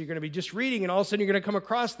 6. You're going to be just reading, and all of a sudden you're going to come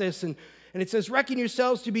across this, and it says, reckon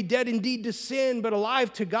yourselves to be dead indeed to sin, but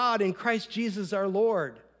alive to God in Christ Jesus our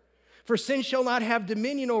Lord. For sin shall not have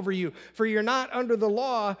dominion over you, for you're not under the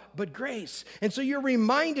law, but grace. And so you're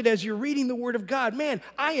reminded as you're reading the Word of God, man,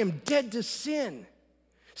 I am dead to sin.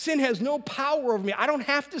 Sin has no power over me. I don't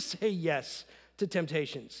have to say yes to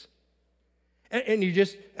temptations. And you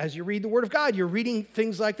just, as you read the Word of God, you're reading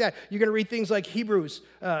things like that. You're going to read things like Hebrews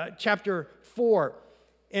chapter 4.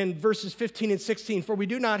 in verses 15 and 16, for we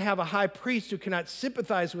do not have a high priest who cannot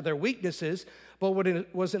sympathize with our weaknesses, but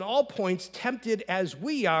was in all points tempted as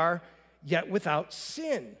we are, yet without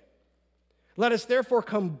sin. Let us therefore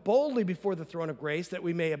come boldly before the throne of grace that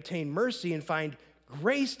we may obtain mercy and find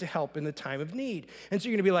grace to help in the time of need. And so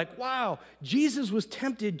you're going to be like, wow, Jesus was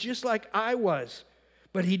tempted just like I was.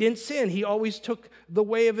 But he didn't sin. He always took the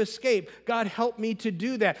way of escape. God helped me to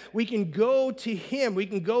do that. We can go to him. We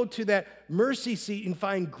can go to that mercy seat and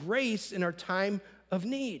find grace in our time of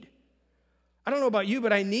need. I don't know about you,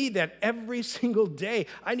 but I need that every single day.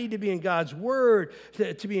 I need to be in God's word,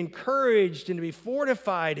 to be encouraged and to be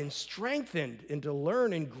fortified and strengthened and to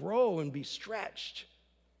learn and grow and be stretched.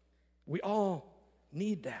 We all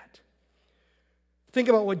need that. Think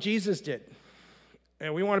about what Jesus did.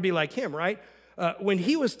 And we want to be like him, right? When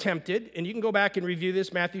he was tempted, and you can go back and review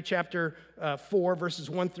this, Matthew chapter 4,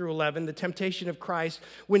 verses 1 through 11, the temptation of Christ.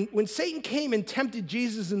 When Satan came and tempted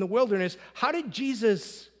Jesus in the wilderness, how did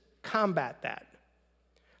Jesus combat that?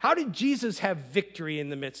 How did Jesus have victory in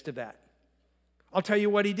the midst of that? I'll tell you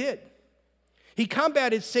what he did. He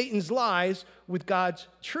combated Satan's lies with God's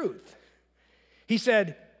truth. He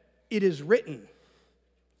said, "It is written.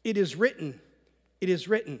 It is written. It is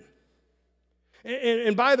written."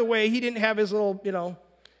 And by the way, he didn't have his little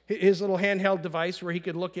handheld device where he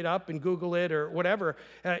could look it up and Google it or whatever.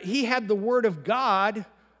 He had the word of God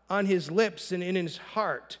on his lips and in his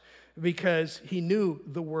heart because he knew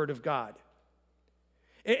the word of God.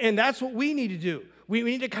 And that's what we need to do. We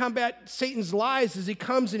need to combat Satan's lies as he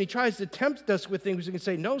comes and he tries to tempt us with things. We can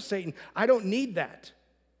say, "No, Satan, I don't need that.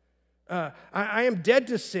 I am dead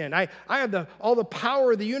to sin. I have all the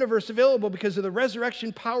power of the universe available because of the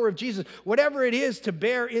resurrection power of Jesus." Whatever it is to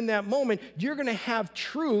bear in that moment, you're going to have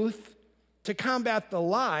truth to combat the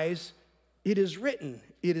lies. It is written.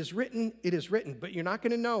 It is written. It is written. But you're not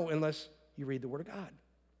going to know unless you read the Word of God.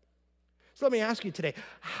 So let me ask you today,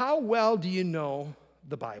 how well do you know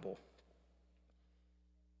the Bible?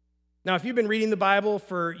 Now, if you've been reading the Bible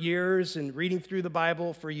for years and reading through the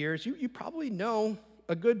Bible for years, you probably know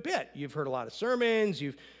a good bit. You've heard a lot of sermons,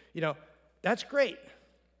 that's great.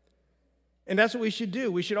 And that's what we should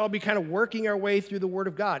do. We should all be kind of working our way through the Word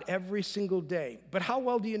of God every single day. But how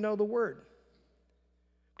well do you know the Word?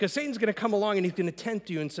 Because Satan's going to come along and he's going to tempt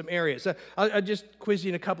you in some areas. I'll just quiz you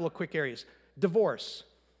in a couple of quick areas. Divorce.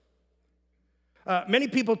 Many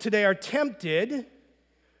people today are tempted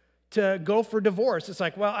to go for divorce. It's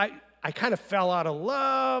like, well, I kind of fell out of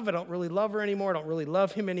love. I don't really love her anymore. I don't really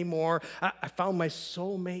love him anymore. I found my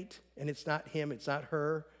soulmate, and it's not him, it's not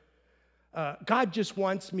her. God just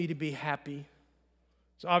wants me to be happy.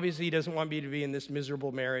 So obviously he doesn't want me to be in this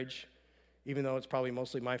miserable marriage, even though it's probably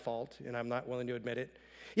mostly my fault, and I'm not willing to admit it.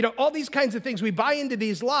 All these kinds of things. We buy into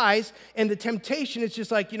these lies, and the temptation is just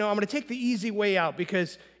like, I'm going to take the easy way out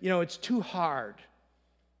because, it's too hard.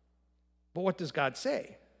 But what does God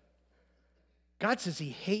say? God says he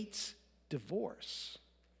hates divorce.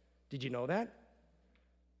 Did you know that?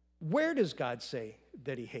 Where does God say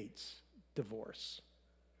that he hates divorce?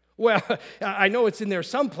 Well, I know it's in there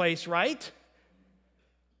someplace, right?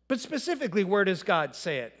 But specifically, where does God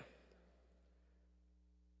say it?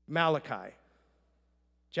 Malachi,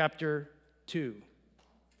 chapter 2,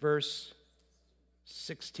 verse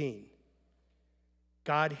 16.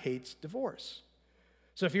 God hates divorce.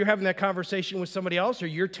 So if you're having that conversation with somebody else or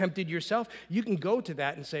you're tempted yourself, you can go to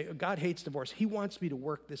that and say, God hates divorce. He wants me to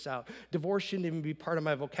work this out. Divorce shouldn't even be part of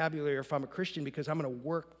my vocabulary if I'm a Christian because I'm going to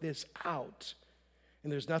work this out.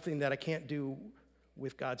 And there's nothing that I can't do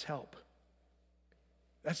with God's help.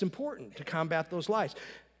 That's important to combat those lies.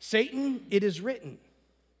 Satan, it is written.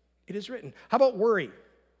 It is written. How about worry?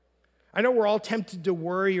 I know we're all tempted to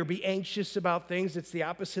worry or be anxious about things. It's the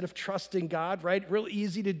opposite of trusting God, right? Real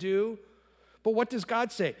easy to do. But what does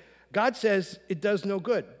God say? God says it does no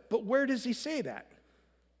good. But where does he say that?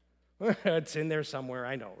 It's in there somewhere,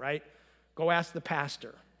 I know, right? Go ask the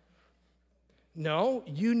pastor. No,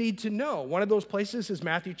 you need to know. One of those places is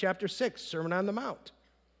Matthew chapter 6, Sermon on the Mount.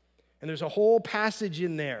 And there's a whole passage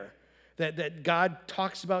in there that God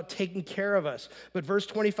talks about taking care of us. But verse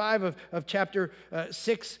 25 of chapter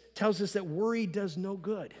 6 tells us that worry does no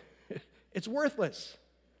good. It's worthless.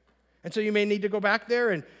 And so you may need to go back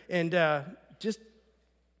there and just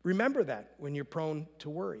remember that when you're prone to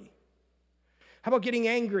worry. How about getting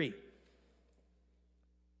angry?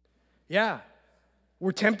 Yeah,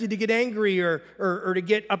 we're tempted to get angry or to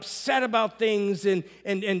get upset about things and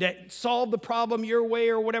to solve the problem your way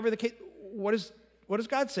or whatever the case. What does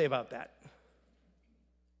God say about that?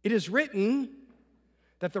 It is written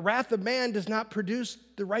that the wrath of man does not produce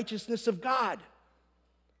the righteousness of God.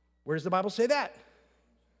 Where does the Bible say that?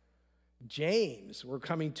 James, we're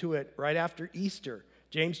coming to it right after Easter.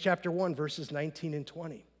 James chapter 1, verses 19 and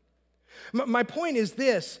 20. My point is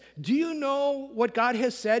this: do you know what God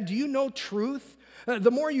has said? Do you know truth?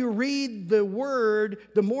 The more you read the Word,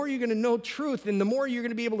 the more you're going to know truth, and the more you're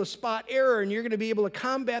going to be able to spot error, and you're going to be able to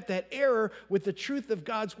combat that error with the truth of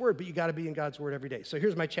God's Word. But you got to be in God's Word every day. So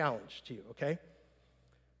here's my challenge to you, okay?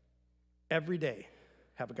 Every day,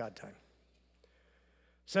 have a God time.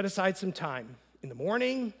 Set aside some time in the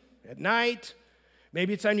morning, at night.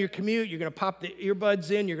 Maybe it's on your commute. You're going to pop the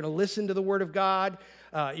earbuds in. You're going to listen to the Word of God.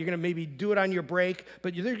 You're going to maybe do it on your break.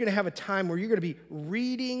 But you're going to have a time where you're going to be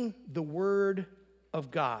reading the Word of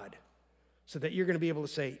God so that you're going to be able to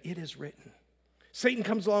say, it is written. Satan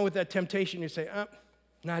comes along with that temptation. You say,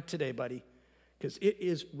 not today, buddy, because it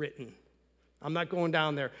is written. I'm not going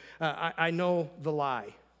down there. I know the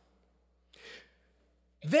lie.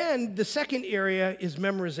 Then the second area is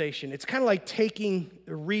memorization. It's kind of like taking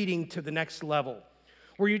the reading to the next level,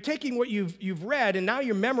 where you're taking what you've read and now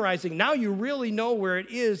you're memorizing. Now you really know where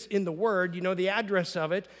it is in the Word. You know the address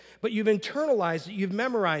of it, but you've internalized it. You've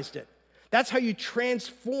memorized it. That's how you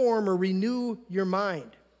transform or renew your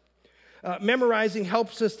mind. Memorizing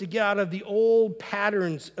helps us to get out of the old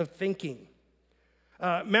patterns of thinking.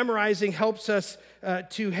 Memorizing helps us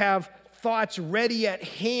to have thoughts ready at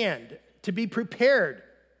hand, to be prepared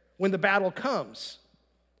when the battle comes,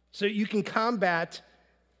 so you can combat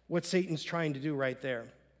what Satan's trying to do right there.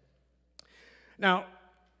 Now,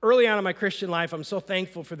 early on in my Christian life, I'm so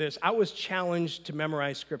thankful for this. I was challenged to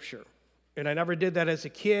memorize Scripture. And I never did that as a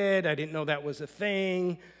kid. I didn't know that was a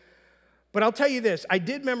thing. But I'll tell you this, I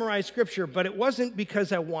did memorize Scripture, but it wasn't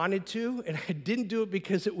because I wanted to, and I didn't do it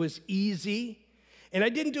because it was easy, and I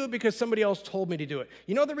didn't do it because somebody else told me to do it.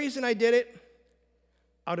 You know the reason I did it?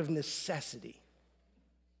 Out of necessity.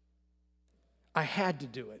 I had to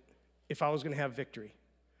do it if I was going to have victory.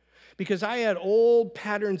 Because I had old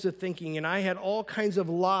patterns of thinking, and I had all kinds of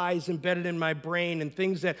lies embedded in my brain and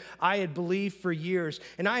things that I had believed for years.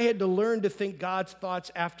 And I had to learn to think God's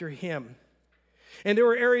thoughts after Him. And there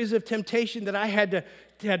were areas of temptation that I had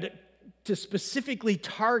to specifically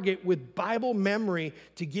target with Bible memory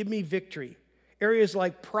to give me victory. Areas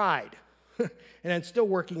like pride. And I'm still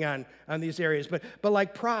working on these areas, but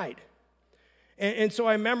like pride. And so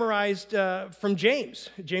I memorized from James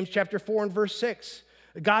chapter 4 and verse 6.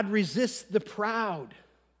 God resists the proud,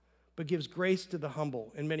 but gives grace to the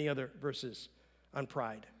humble, and many other verses on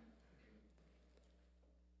pride.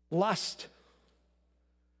 Lust.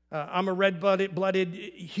 I'm a red-blooded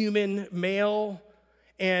human male,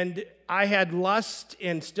 and I had lust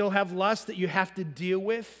and still have lust that you have to deal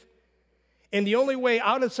with. And the only way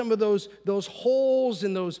out of some of those holes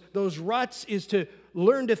and those ruts is to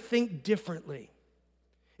learn to think differently.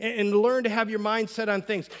 And learn to have your mind set on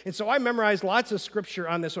things. And so I memorized lots of scripture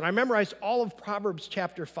on this one. I memorized all of Proverbs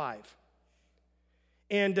chapter 5.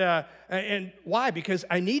 And why? Because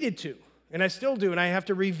I needed to, and I still do, and I have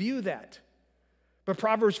to review that. But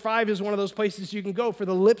Proverbs 5 is one of those places you can go. For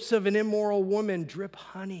the lips of an immoral woman drip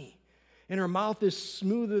honey, and her mouth is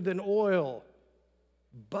smoother than oil.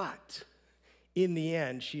 But in the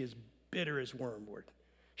end, she is bitter as wormwood,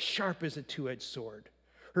 sharp as a two-edged sword.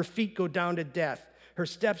 Her feet go down to death. Her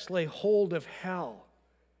steps lay hold of hell.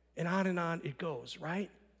 And on it goes, right?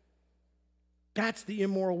 That's the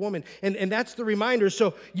immoral woman. And that's the reminder.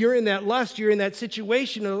 So you're in that lust, you're in that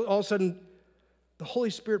situation, and all of a sudden, the Holy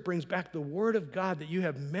Spirit brings back the Word of God that you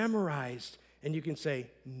have memorized, and you can say,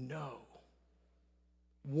 no.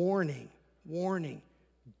 Warning, warning,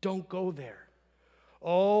 don't go there.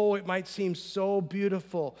 Oh, it might seem so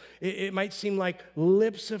beautiful. It might seem like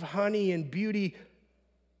lips of honey and beauty,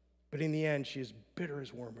 but in the end, she is bitter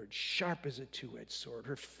as wormwood, sharp as a two-edged sword.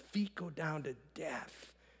 Her feet go down to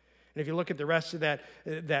death. And if you look at the rest of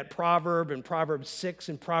that proverb and Proverbs 6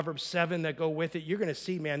 and Proverbs 7 that go with it, you're going to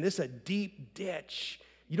see, man, this is a deep ditch.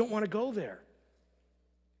 You don't want to go there.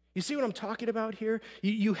 You see what I'm talking about here?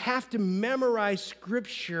 You have to memorize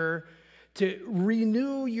Scripture to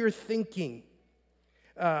renew your thinking.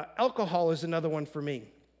 Alcohol is another one for me.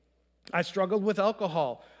 I struggled with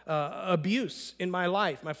alcohol abuse in my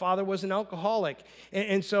life. My father was an alcoholic.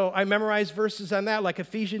 And so I memorized verses on that, like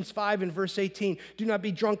Ephesians 5 and verse 18. Do not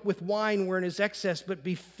be drunk with wine wherein is excess, but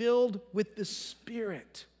be filled with the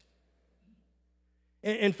Spirit.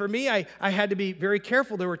 And for me, I had to be very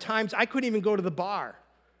careful. There were times I couldn't even go to the bar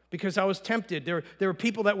because I was tempted. There were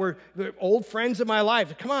people that were old friends of my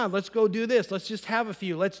life. Come on, let's go do this. Let's just have a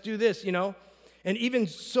few. Let's do this, you know. And even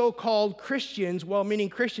so-called Christians, well-meaning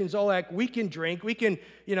Christians, all like, we can drink, we can,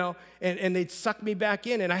 you know, and they'd suck me back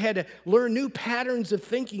in. And I had to learn new patterns of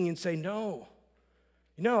thinking and say, no,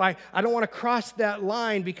 No, I don't want to cross that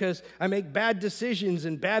line because I make bad decisions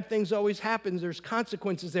and bad things always happen. There's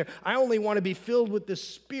consequences there. I only want to be filled with the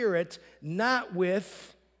Spirit, not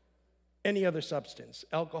with any other substance,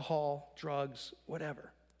 alcohol, drugs,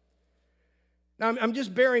 whatever. Now, I'm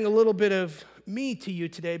just bearing a little bit of me to you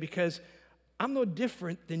today because I'm no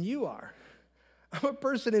different than you are. I'm a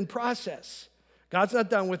person in process. God's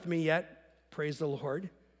not done with me yet, praise the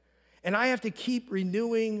Lord. And I have to keep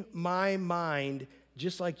renewing my mind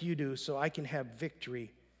just like you do so I can have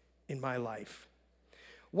victory in my life.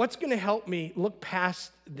 What's going to help me look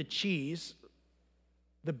past the cheese,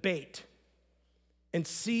 the bait, and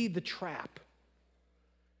see the trap?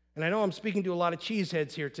 And I know I'm speaking to a lot of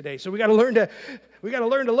cheeseheads here today, so we got to learn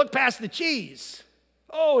to look past the cheese.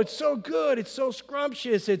 Oh, it's so good, it's so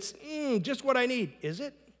scrumptious, it's just what I need. Is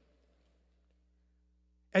it?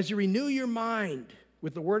 As you renew your mind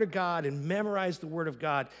with the Word of God and memorize the Word of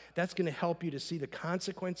God, that's going to help you to see the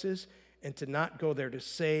consequences and to not go there, to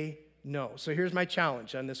say no. So here's my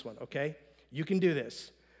challenge on this one, okay? You can do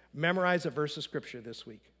this. Memorize a verse of Scripture this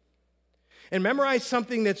week. And memorize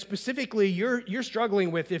something that specifically you're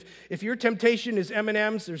struggling with. If your temptation is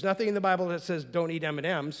M&Ms, there's nothing in the Bible that says don't eat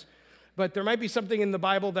M&Ms, but there might be something in the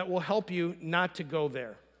Bible that will help you not to go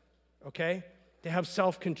there, okay? To have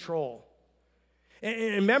self-control.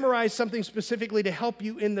 And memorize something specifically to help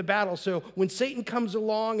you in the battle. So when Satan comes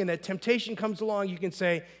along and that temptation comes along, you can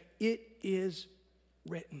say, it is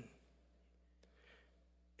written.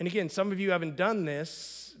 And again, some of you haven't done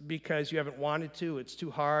this because you haven't wanted to. It's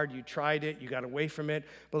too hard. You tried it. You got away from it.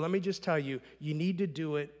 But let me just tell you, you need to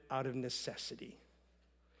do it out of necessity.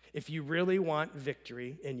 If you really want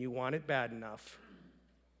victory and you want it bad enough,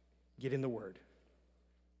 get in the Word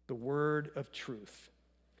of truth.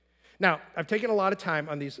 Now, I've taken a lot of time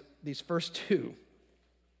on these first two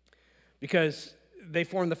because they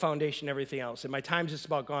form the foundation of everything else. And my time's just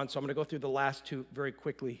about gone, so I'm going to go through the last two very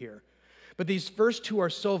quickly here. But these first two are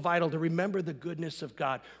so vital to remember the goodness of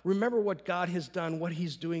God. Remember what God has done, what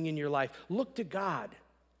He's doing in your life. Look to God.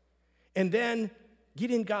 And then get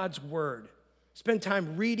in God's Word. Spend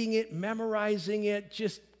time reading it, memorizing it,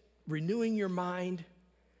 just renewing your mind.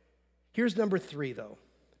 Here's number 3, though.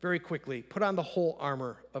 Very quickly, put on the whole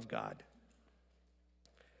armor of God.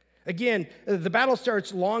 Again, the battle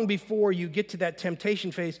starts long before you get to that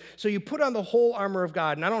temptation phase, so you put on the whole armor of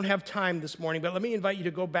God. And I don't have time this morning, but let me invite you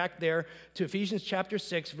to go back there to Ephesians chapter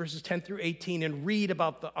 6, verses 10 through 18, and read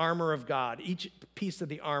about the armor of God, each piece of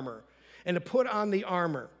the armor, and to put on the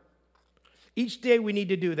armor. Each day we need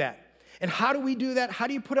to do that. And how do we do that? How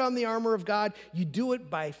do you put on the armor of God? You do it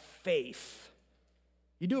by faith.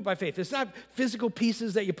 You do it by faith. It's not physical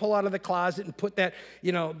pieces that you pull out of the closet and put that,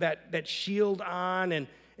 that shield on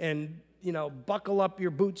and buckle up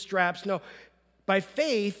your bootstraps. No, by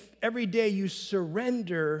faith, every day you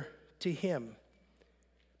surrender to Him.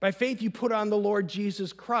 By faith, you put on the Lord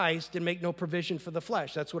Jesus Christ and make no provision for the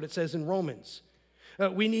flesh. That's what it says in Romans.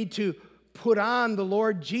 We need to put on the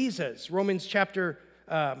Lord Jesus. Romans chapter,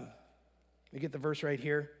 let me get the verse right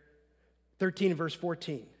here, 13 verse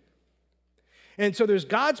 14. And so there's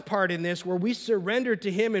God's part in this where we surrender to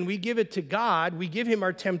Him and we give it to God. We give Him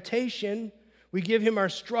our temptation. We give Him our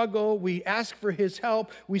struggle. We ask for His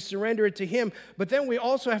help. We surrender it to Him. But then we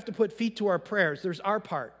also have to put feet to our prayers. There's our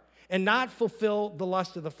part. And not fulfill the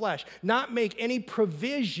lust of the flesh. Not make any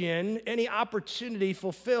provision, any opportunity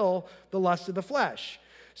fulfill the lust of the flesh.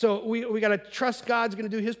 So we got to trust God's going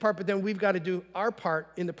to do His part, but then we've got to do our part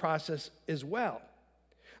in the process as well.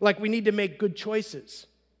 Like we need to make good choices.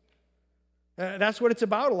 That's what it's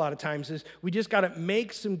about a lot of times, is we just got to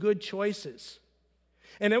make some good choices.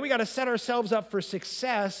 And then we got to set ourselves up for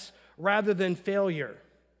success rather than failure,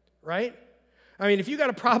 right? I mean, if you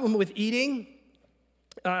got a problem with eating,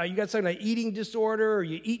 you got some kind of eating disorder, or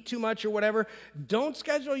you eat too much or whatever, don't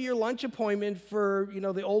schedule your lunch appointment for,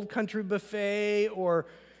 the Old Country Buffet or,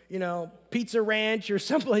 Pizza Ranch or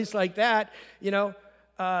someplace like that. You're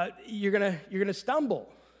gonna stumble.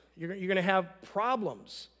 You're gonna have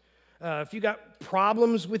problems. If you got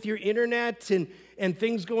problems with your internet and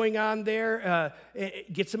things going on there,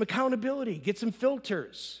 get some accountability, get some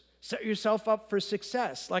filters, set yourself up for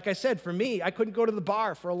success. Like I said, for me, I couldn't go to the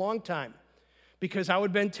bar for a long time because I would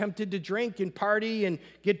have been tempted to drink and party and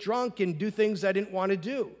get drunk and do things I didn't want to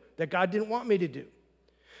do, that God didn't want me to do.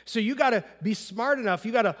 So you got to be smart enough.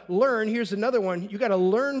 You got to learn. Here's another one. You got to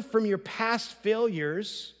learn from your past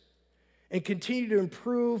failures and continue to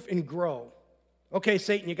improve and grow. Okay,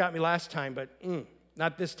 Satan, you got me last time, but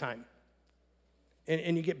not this time.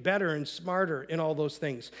 and you get better and smarter in all those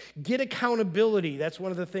things. Get accountability. That's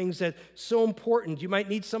one of the things that's so important. You might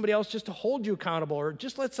need somebody else just to hold you accountable, or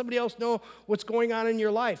just let somebody else know what's going on in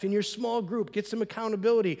your life, in your small group. Get some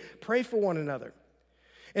accountability. Pray for one another.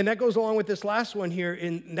 And that goes along with this last one here,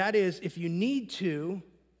 and that is, if you need to,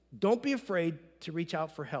 don't be afraid to reach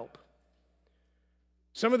out for help.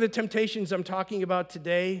 Some of the temptations I'm talking about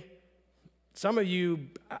today, some of you,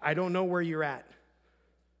 I don't know where you're at.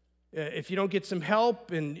 If you don't get some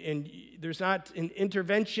help and there's not an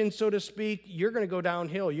intervention, so to speak, you're going to go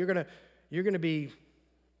downhill. You're going to be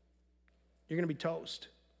toast.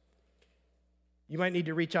 You might need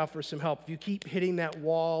to reach out for some help. If you keep hitting that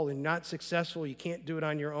wall and not successful, you can't do it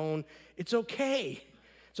on your own, it's okay.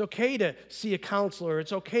 It's okay to see a counselor.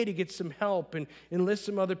 It's okay to get some help and enlist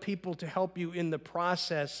some other people to help you in the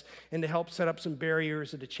process and to help set up some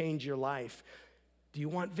barriers and to change your life. Do you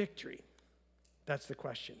want victory? That's the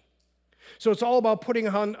question. So it's all about putting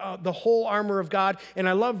on the whole armor of God. And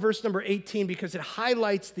I love verse number 18 because it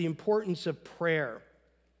highlights the importance of prayer.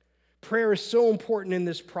 Prayer is so important in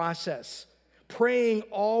this process. Praying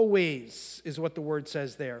always is what the word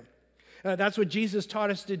says there. That's what Jesus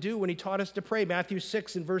taught us to do when he taught us to pray. Matthew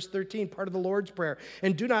 6 and verse 13, part of the Lord's Prayer.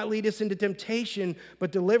 And do not lead us into temptation,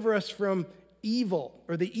 but deliver us from evil,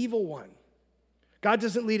 or the evil one. God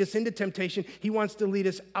doesn't lead us into temptation. He wants to lead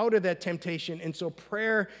us out of that temptation. And so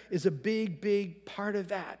prayer is a big, big part of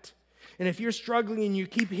that. And if you're struggling and you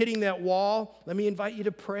keep hitting that wall, let me invite you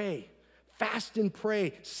to pray. Fast and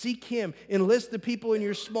pray. Seek him. Enlist the people in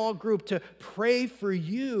your small group to pray for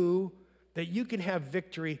you that you can have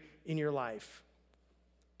victory in your life.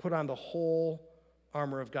 Put on the whole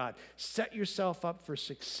armor of God. Set yourself up for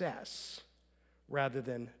success rather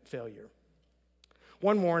than failure.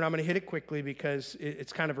 One more, and I'm going to hit it quickly because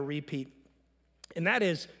it's kind of a repeat. And that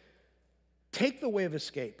is, take the way of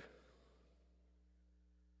escape.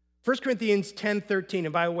 1 Corinthians 10:13,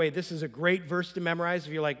 and by the way, this is a great verse to memorize.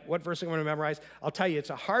 If you're like, what verse am I going to memorize? I'll tell you,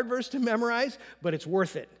 it's a hard verse to memorize, but it's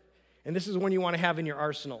worth it. And this is one you want to have in your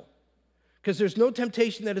arsenal. Because there's no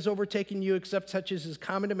temptation that has overtaken you except such as is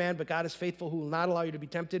common to man, but God is faithful, who will not allow you to be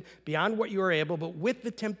tempted beyond what you are able, but with the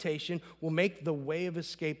temptation will make the way of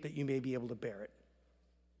escape that you may be able to bear it.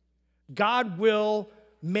 God will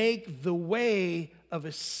make the way of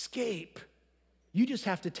escape. You just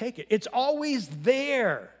have to take it. It's always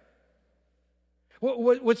there.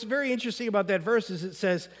 What's very interesting about that verse is it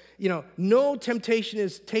says, no temptation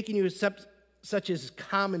is taking you except such as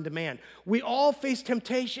common to man. We all face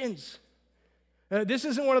temptations. This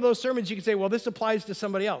isn't one of those sermons you can say, well, this applies to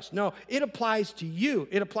somebody else. No, it applies to you.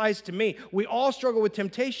 It applies to me. We all struggle with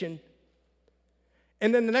temptation.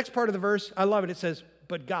 And then the next part of the verse, I love it. It says,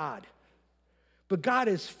 but God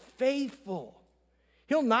is faithful.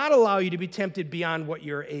 He'll not allow you to be tempted beyond what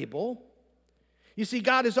you're able. You see,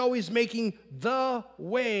 God is always making the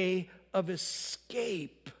way of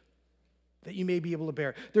escape that you may be able to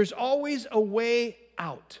bear. There's always a way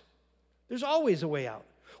out. There's always a way out.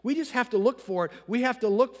 We just have to look for it. We have to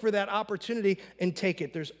look for that opportunity and take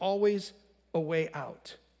it. There's always a way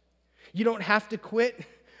out. You don't have to quit.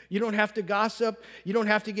 You don't have to gossip. You don't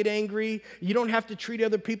have to get angry. You don't have to treat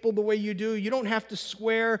other people the way you do. You don't have to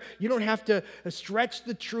swear. You don't have to stretch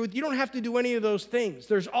the truth. You don't have to do any of those things.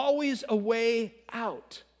 There's always a way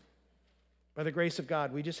out. By the grace of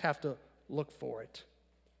God, we just have to look for it.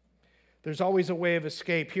 There's always a way of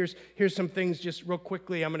escape. Here's some things just real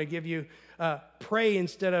quickly I'm going to give you. Pray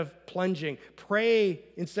instead of plunging. Pray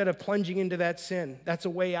instead of plunging into that sin. That's a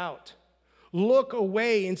way out. Look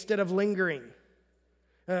away instead of lingering.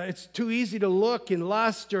 It's too easy to look and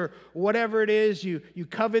lust or whatever it is. You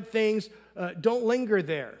covet things. Don't linger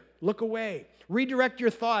there. Look away. Redirect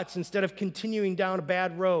your thoughts instead of continuing down a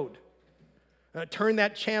bad road. Turn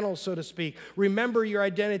that channel, so to speak. Remember your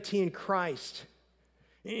identity in Christ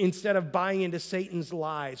instead of buying into Satan's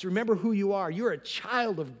lies. Remember who you are. You're a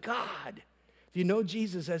child of God. If you know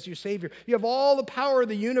Jesus as your Savior, you have all the power of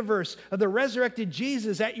the universe, of the resurrected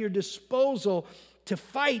Jesus at your disposal to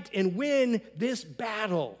fight and win this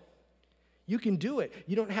battle. You can do it.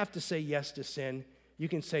 You don't have to say yes to sin. You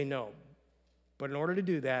can say no. But in order to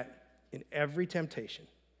do that, in every temptation,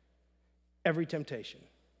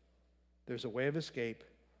 there's a way of escape,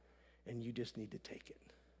 and you just need to take it.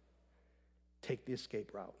 Take the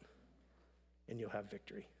escape route, and you'll have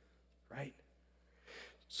victory, right?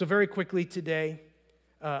 So very quickly today,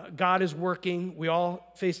 God is working. We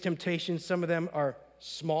all face temptations. Some of them are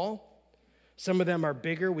small. Some of them are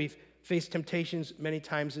bigger. We've faced temptations many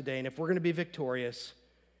times a day. And if we're going to be victorious,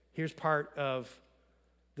 here's part of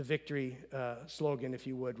the victory slogan, if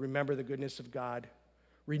you would. Remember the goodness of God.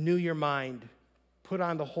 Renew your mind. Put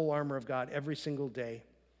on the whole armor of God every single day,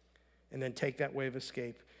 and then take that way of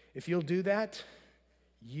escape. If you'll do that,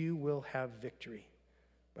 you will have victory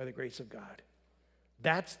by the grace of God.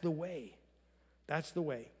 That's the way. That's the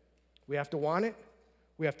way. We have to want it.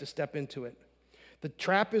 We have to step into it. The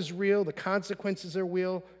trap is real. The consequences are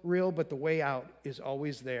real, but the way out is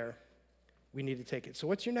always there. We need to take it. So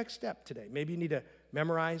what's your next step today? Maybe you need to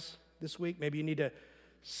memorize this week. Maybe you need to,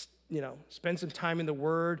 spend some time in the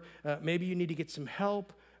Word. Maybe you need to get some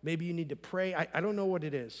help. Maybe you need to pray. I don't know what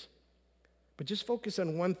it is. But just focus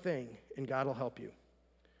on one thing, and God will help you.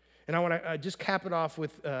 And I want to just cap it off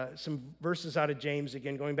with some verses out of James,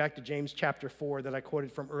 again, going back to James chapter 4 that I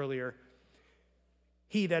quoted from earlier.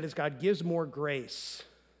 He, that is God, gives more grace.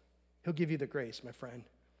 He'll give you the grace, my friend.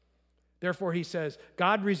 Therefore, he says,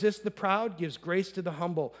 God resists the proud, gives grace to the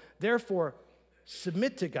humble. Therefore,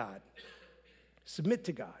 submit to God. Submit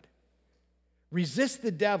to God. Resist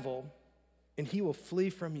the devil, and he will flee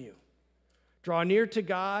from you. Draw near to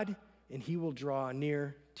God, and he will draw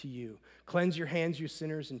near to you. Cleanse your hands, you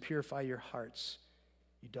sinners, and purify your hearts,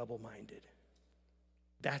 you double-minded.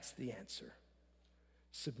 That's the answer.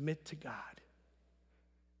 Submit to God.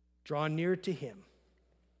 Draw near to him,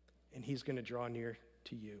 and he's going to draw near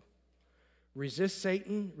to you. Resist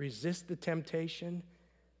Satan, resist the temptation,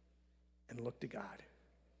 and look to God,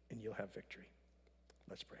 and you'll have victory.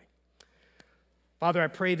 Let's pray. Father, I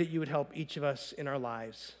pray that you would help each of us in our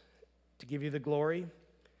lives to give you the glory,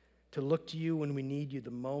 to look to you when we need you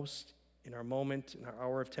the most in our moment, in our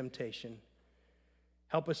hour of temptation.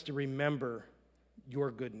 Help us to remember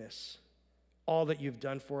your goodness, all that you've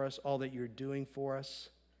done for us, all that you're doing for us.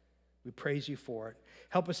 We praise you for it.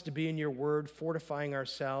 Help us to be in your word, fortifying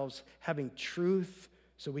ourselves, having truth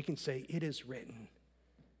so we can say, it is written,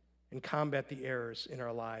 and combat the errors in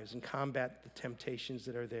our lives and combat the temptations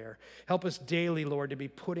that are there. Help us daily, Lord, to be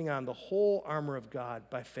putting on the whole armor of God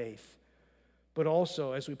by faith, but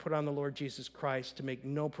also as we put on the Lord Jesus Christ to make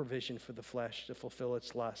no provision for the flesh to fulfill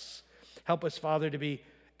its lusts. Help us, Father, to be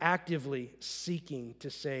actively seeking to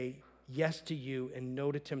say yes to you and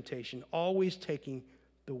no to temptation, always taking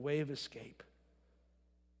the way of escape,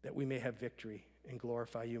 that we may have victory and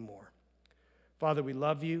glorify you more. Father, we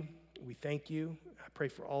love you. We thank you. I pray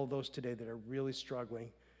for all of those today that are really struggling,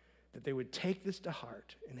 that they would take this to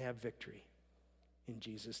heart and have victory. In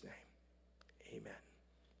Jesus' name,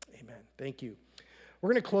 amen. Amen. Thank you.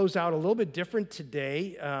 We're going to close out a little bit different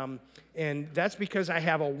today, and that's because I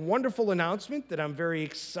have a wonderful announcement that I'm very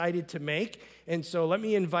excited to make. And so let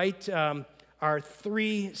me invite our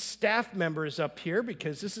 3 staff members up here,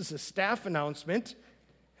 because this is a staff announcement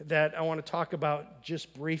that I want to talk about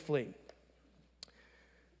just briefly.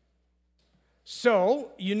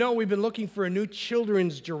 So, we've been looking for a new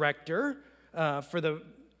children's director for the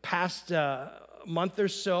past month or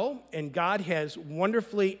so, and God has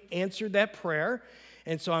wonderfully answered that prayer.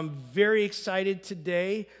 And so I'm very excited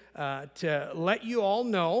today to let you all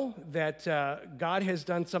know that God has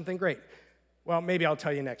done something great. Well, maybe I'll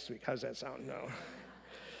tell you next week. How's that sound? No.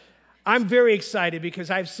 I'm very excited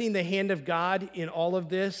because I've seen the hand of God in all of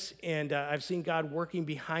this, and I've seen God working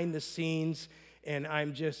behind the scenes, and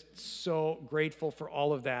I'm just so grateful for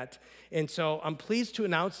all of that. And so I'm pleased to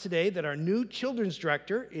announce today that our new children's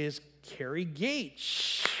director is Carrie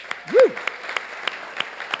Gates. Woo!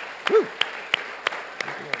 Woo!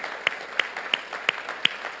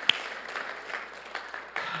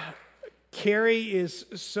 Carrie is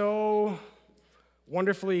so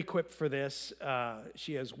wonderfully equipped for this.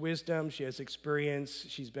 She has wisdom, she has experience,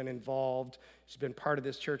 she's been involved, she's been part of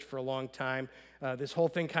this church for a long time. This whole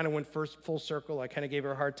thing kind of went full circle. I kind of gave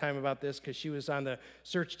her a hard time about this because she was on the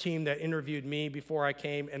search team that interviewed me before I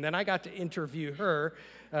came, and then I got to interview her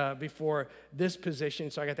before this position,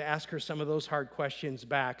 so I got to ask her some of those hard questions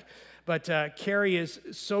back. But Carrie is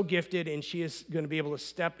so gifted, and she is going to be able to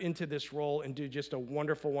step into this role and do just a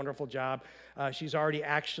wonderful, wonderful job. She's already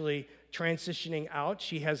actually transitioning out.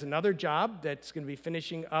 She has another job that's going to be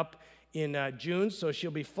finishing up in June, so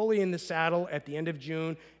she'll be fully in the saddle at the end of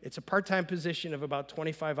June. It's a part-time position of about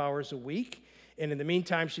 25 hours a week, and in the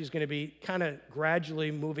meantime, she's going to be kind of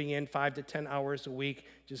gradually moving in 5 to 10 hours a week,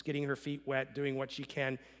 just getting her feet wet, doing what she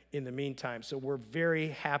can in the meantime. So we're very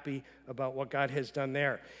happy about what God has done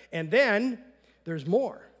there. And then there's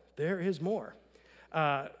more. There is more.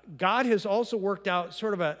 God has also worked out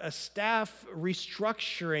sort of a staff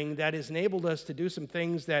restructuring that has enabled us to do some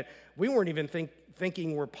things that we weren't even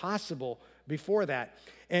thinking were possible before that.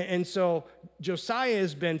 And so Josiah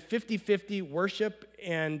has been 50-50 worship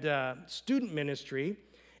and student ministry.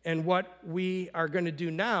 And what we are going to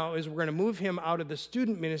do now is we're going to move him out of the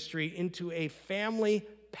student ministry into a family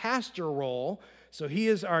pastor role. So he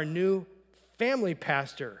is our new family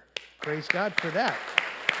pastor. Praise God for that.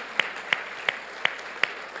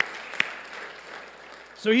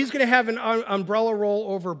 So he's going to have an umbrella role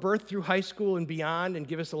over birth through high school and beyond and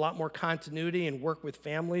give us a lot more continuity and work with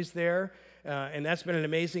families there. And that's been an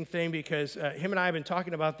amazing thing because him and I have been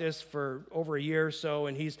talking about this for over a year or so,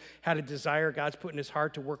 and he's had a desire, God's put in his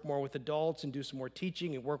heart to work more with adults and do some more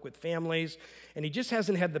teaching and work with families. And he just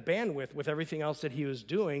hasn't had the bandwidth with everything else that he was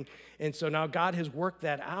doing. And so now God has worked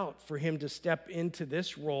that out for him to step into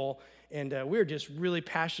this role. And we're just really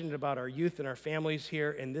passionate about our youth and our families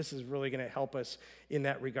here, and this is really going to help us in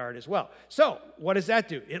that regard as well. So what does that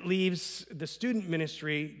do? It leaves the student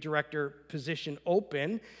ministry director position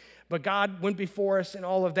open, but God went before us in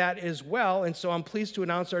all of that as well, and so I'm pleased to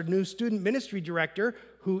announce our new student ministry director,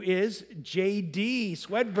 who is J.D.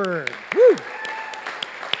 Swedberg. Woo!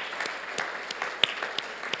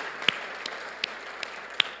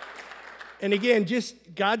 And again,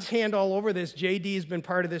 just God's hand all over this. JD has been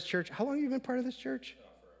part of this church. How long have you been part of this church?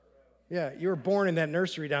 Yeah, you were born in that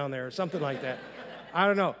nursery down there or something like that. I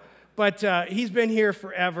don't know. But he's been here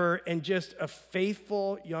forever and just a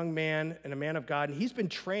faithful young man and a man of God. And he's been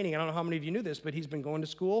training. I don't know how many of you knew this, but he's been going to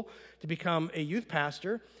school to become a youth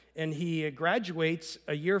pastor. And he graduates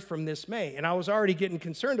a year from this May. And I was already getting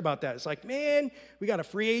concerned about that. It's like, man, we got a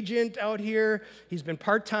free agent out here. He's been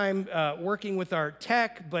part-time working with our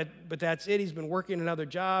tech, but that's it. He's been working another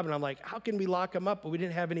job. And I'm like, how can we lock him up? But we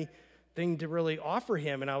didn't have anything to really offer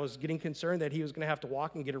him. And I was getting concerned that he was going to have to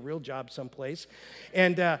walk and get a real job someplace.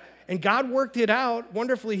 And God worked it out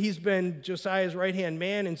wonderfully. He's been Josiah's right-hand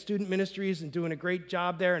man in student ministries and doing a great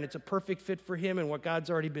job there. And it's a perfect fit for him and what God's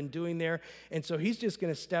already been doing there. And so he's just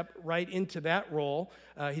going to step right into that role.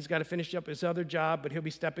 He's got to finish up his other job, but he'll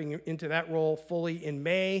be stepping into that role fully in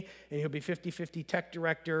May. And he'll be 50-50 tech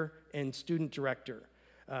director and student director.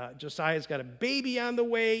 Josiah's got a baby on the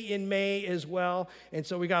way in May as well. And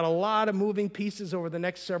so we got a lot of moving pieces over the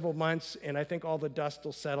next several months. And I think all the dust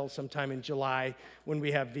will settle sometime in July when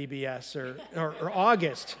we have VBS or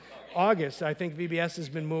August. August, I think VBS has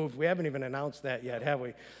been moved. We haven't even announced that yet, have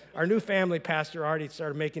we? Our new family pastor already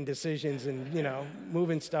started making decisions and,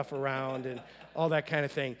 moving stuff around and all that kind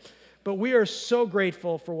of thing. But we are so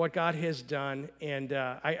grateful for what God has done. And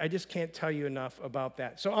I just can't tell you enough about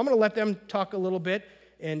that. So I'm going to let them talk a little bit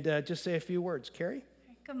and just say a few words. Carrie?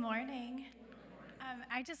 Good morning.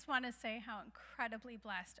 I just want to say how incredibly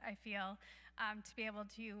blessed I feel to be able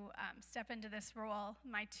to step into this role.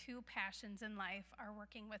 My two passions in life are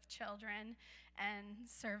working with children and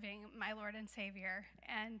serving my Lord and Savior.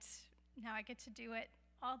 And now I get to do it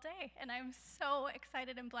all day. And I'm so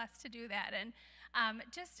excited and blessed to do that. And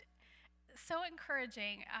just so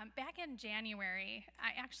encouraging. Back in January,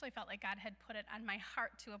 I actually felt like God had put it on my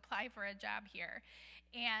heart to apply for a job here.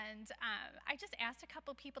 And I just asked a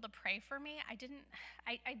couple people to pray for me. I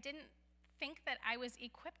didn't think that I was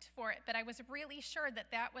equipped for it, but I was really sure that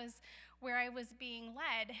that was where I was being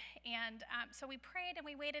led. And so we prayed and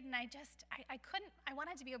we waited, and I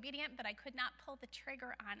wanted to be obedient, but I could not pull the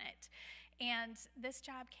trigger on it. And this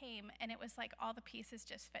job came, and it was like all the pieces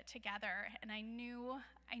just fit together, and I knew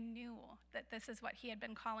that this is what he had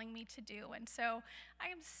been calling me to do. And so I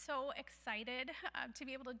am so excited to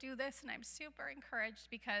be able to do this, and I'm super encouraged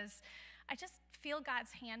because I just feel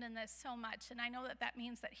God's hand in this so much, and I know that that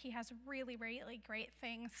means that he has really, really great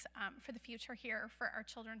things for the future here for our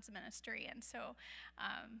children's ministry. And so,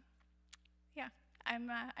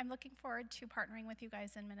 I'm looking forward to partnering with you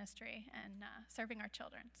guys in ministry and serving our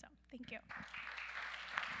children. So thank you.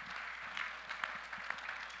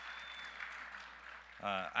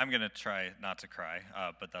 I'm going to try not to cry,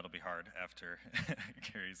 but that'll be hard after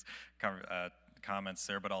Carrie's comments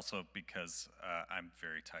there, but also because I'm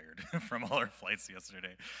very tired from all our flights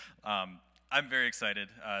yesterday. I'm very excited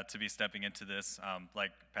to be stepping into this.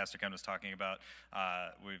 Like Pastor Ken was talking about,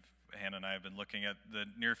 Hannah and I have been looking at the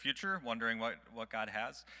near future, wondering what God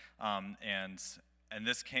has, and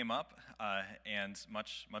this came up, and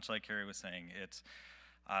much like Carrie was saying,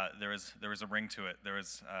 there was a ring to it. There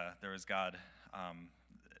was God.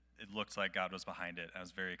 It looked like God was behind it. I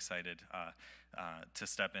was very excited to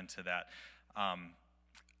step into that.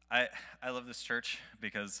 I love this church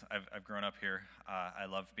because I've grown up here. I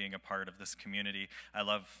love being a part of this community. I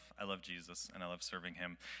love Jesus, and I love serving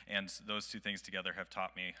him. And those two things together have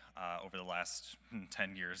taught me over the last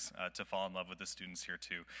 10 years to fall in love with the students here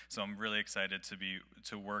too. So I'm really excited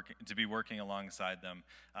to be working alongside them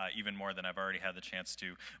even more than I've already had the chance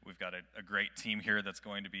to. We've got a great team here that's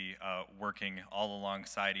going to be working all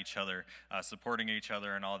alongside each other, supporting each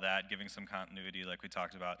other and all that, giving some continuity like we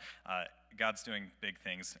talked about. God's doing big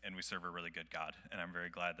things, and we serve a really good God, and I'm very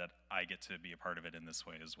glad that I get to be a part of it in this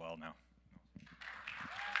way as well now.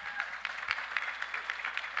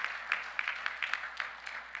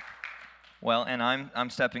 Well, and I'm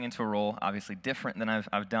stepping into a role obviously different than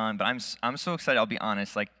I've done, but I'm so excited. I'll be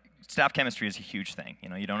honest. Like, staff chemistry is a huge thing. You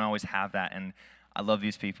know, you don't always have that, and I love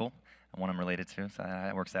these people. One I'm related to, so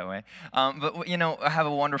it works that way. But you know, I have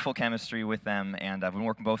a wonderful chemistry with them, and I've been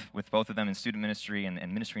working with both of them in student ministry and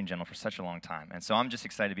ministry in general for such a long time. And so I'm just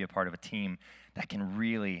excited to be a part of a team that can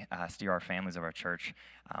really steer our families of our church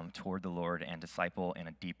toward the Lord and disciple in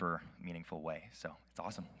a deeper, meaningful way. So it's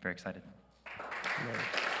awesome. Very excited.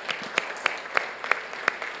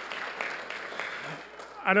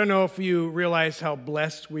 I don't know if you realize how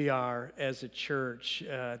blessed we are as a church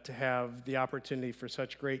to have the opportunity for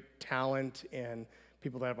such great talent and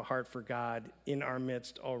people that have a heart for God in our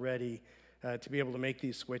midst already to be able to make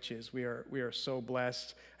these switches. We are so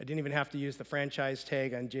blessed. I didn't even have to use the franchise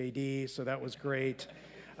tag on JD, so that was great.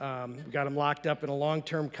 We got him locked up in a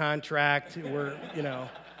long-term contract.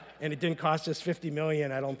 And it didn't cost us $50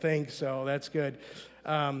 million, I don't think, so that's good.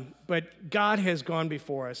 But God has gone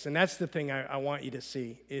before us, and that's the thing I want you to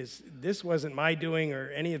see, is this wasn't my doing or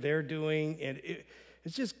any of their doing, and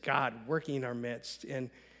it's just God working in our midst.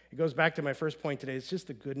 And it goes back to my first point today. It's just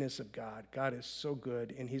the goodness of God. God is so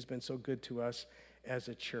good, and he's been so good to us as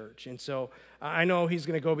a church. And so I know he's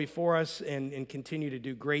going to go before us and continue to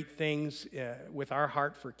do great things with our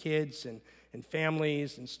heart for kids and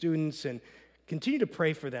families and students, and continue to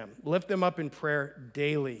pray for them. Lift them up in prayer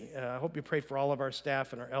daily. I hope you pray for all of our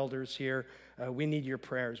staff and our elders here. We need your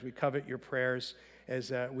prayers. We covet your prayers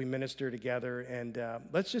as we minister together. And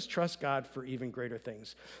let's just trust God for even greater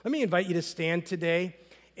things. Let me invite you to stand today.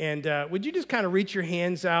 And would you just kind of reach your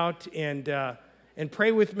hands out and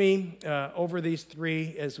pray with me over these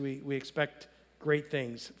three as we expect great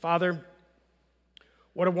things. Father,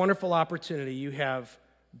 what a wonderful opportunity you have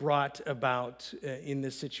brought about in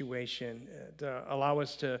this situation to allow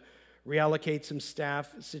us to reallocate some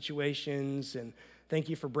staff situations, and thank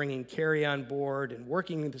you for bringing Carrie on board and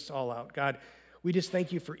working this all out. God, we just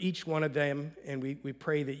thank you for each one of them, and we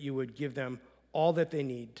pray that you would give them all that they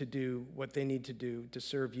need to do what they need to do to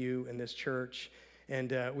serve you in this church.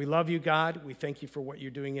 And we love you, God. We thank you for what you're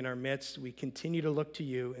doing in our midst. We continue to look to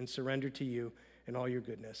you and surrender to you in all your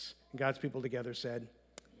goodness. And God's people together said,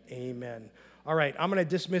 amen. All right, I'm going to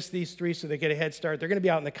dismiss these three so they get a head start. They're going to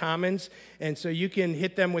be out in the commons, and so you can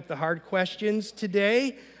hit them with the hard questions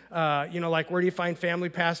today. Like where do you find family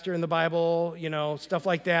pastor in the Bible, stuff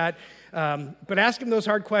like that. But ask them those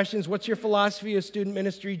hard questions. What's your philosophy of student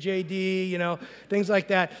ministry, JD, things like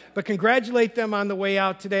that. But congratulate them on the way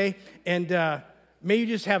out today, and may you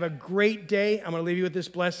just have a great day. I'm going to leave you with this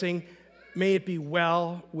blessing. May it be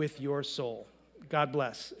well with your soul. God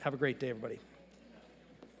bless. Have a great day, everybody.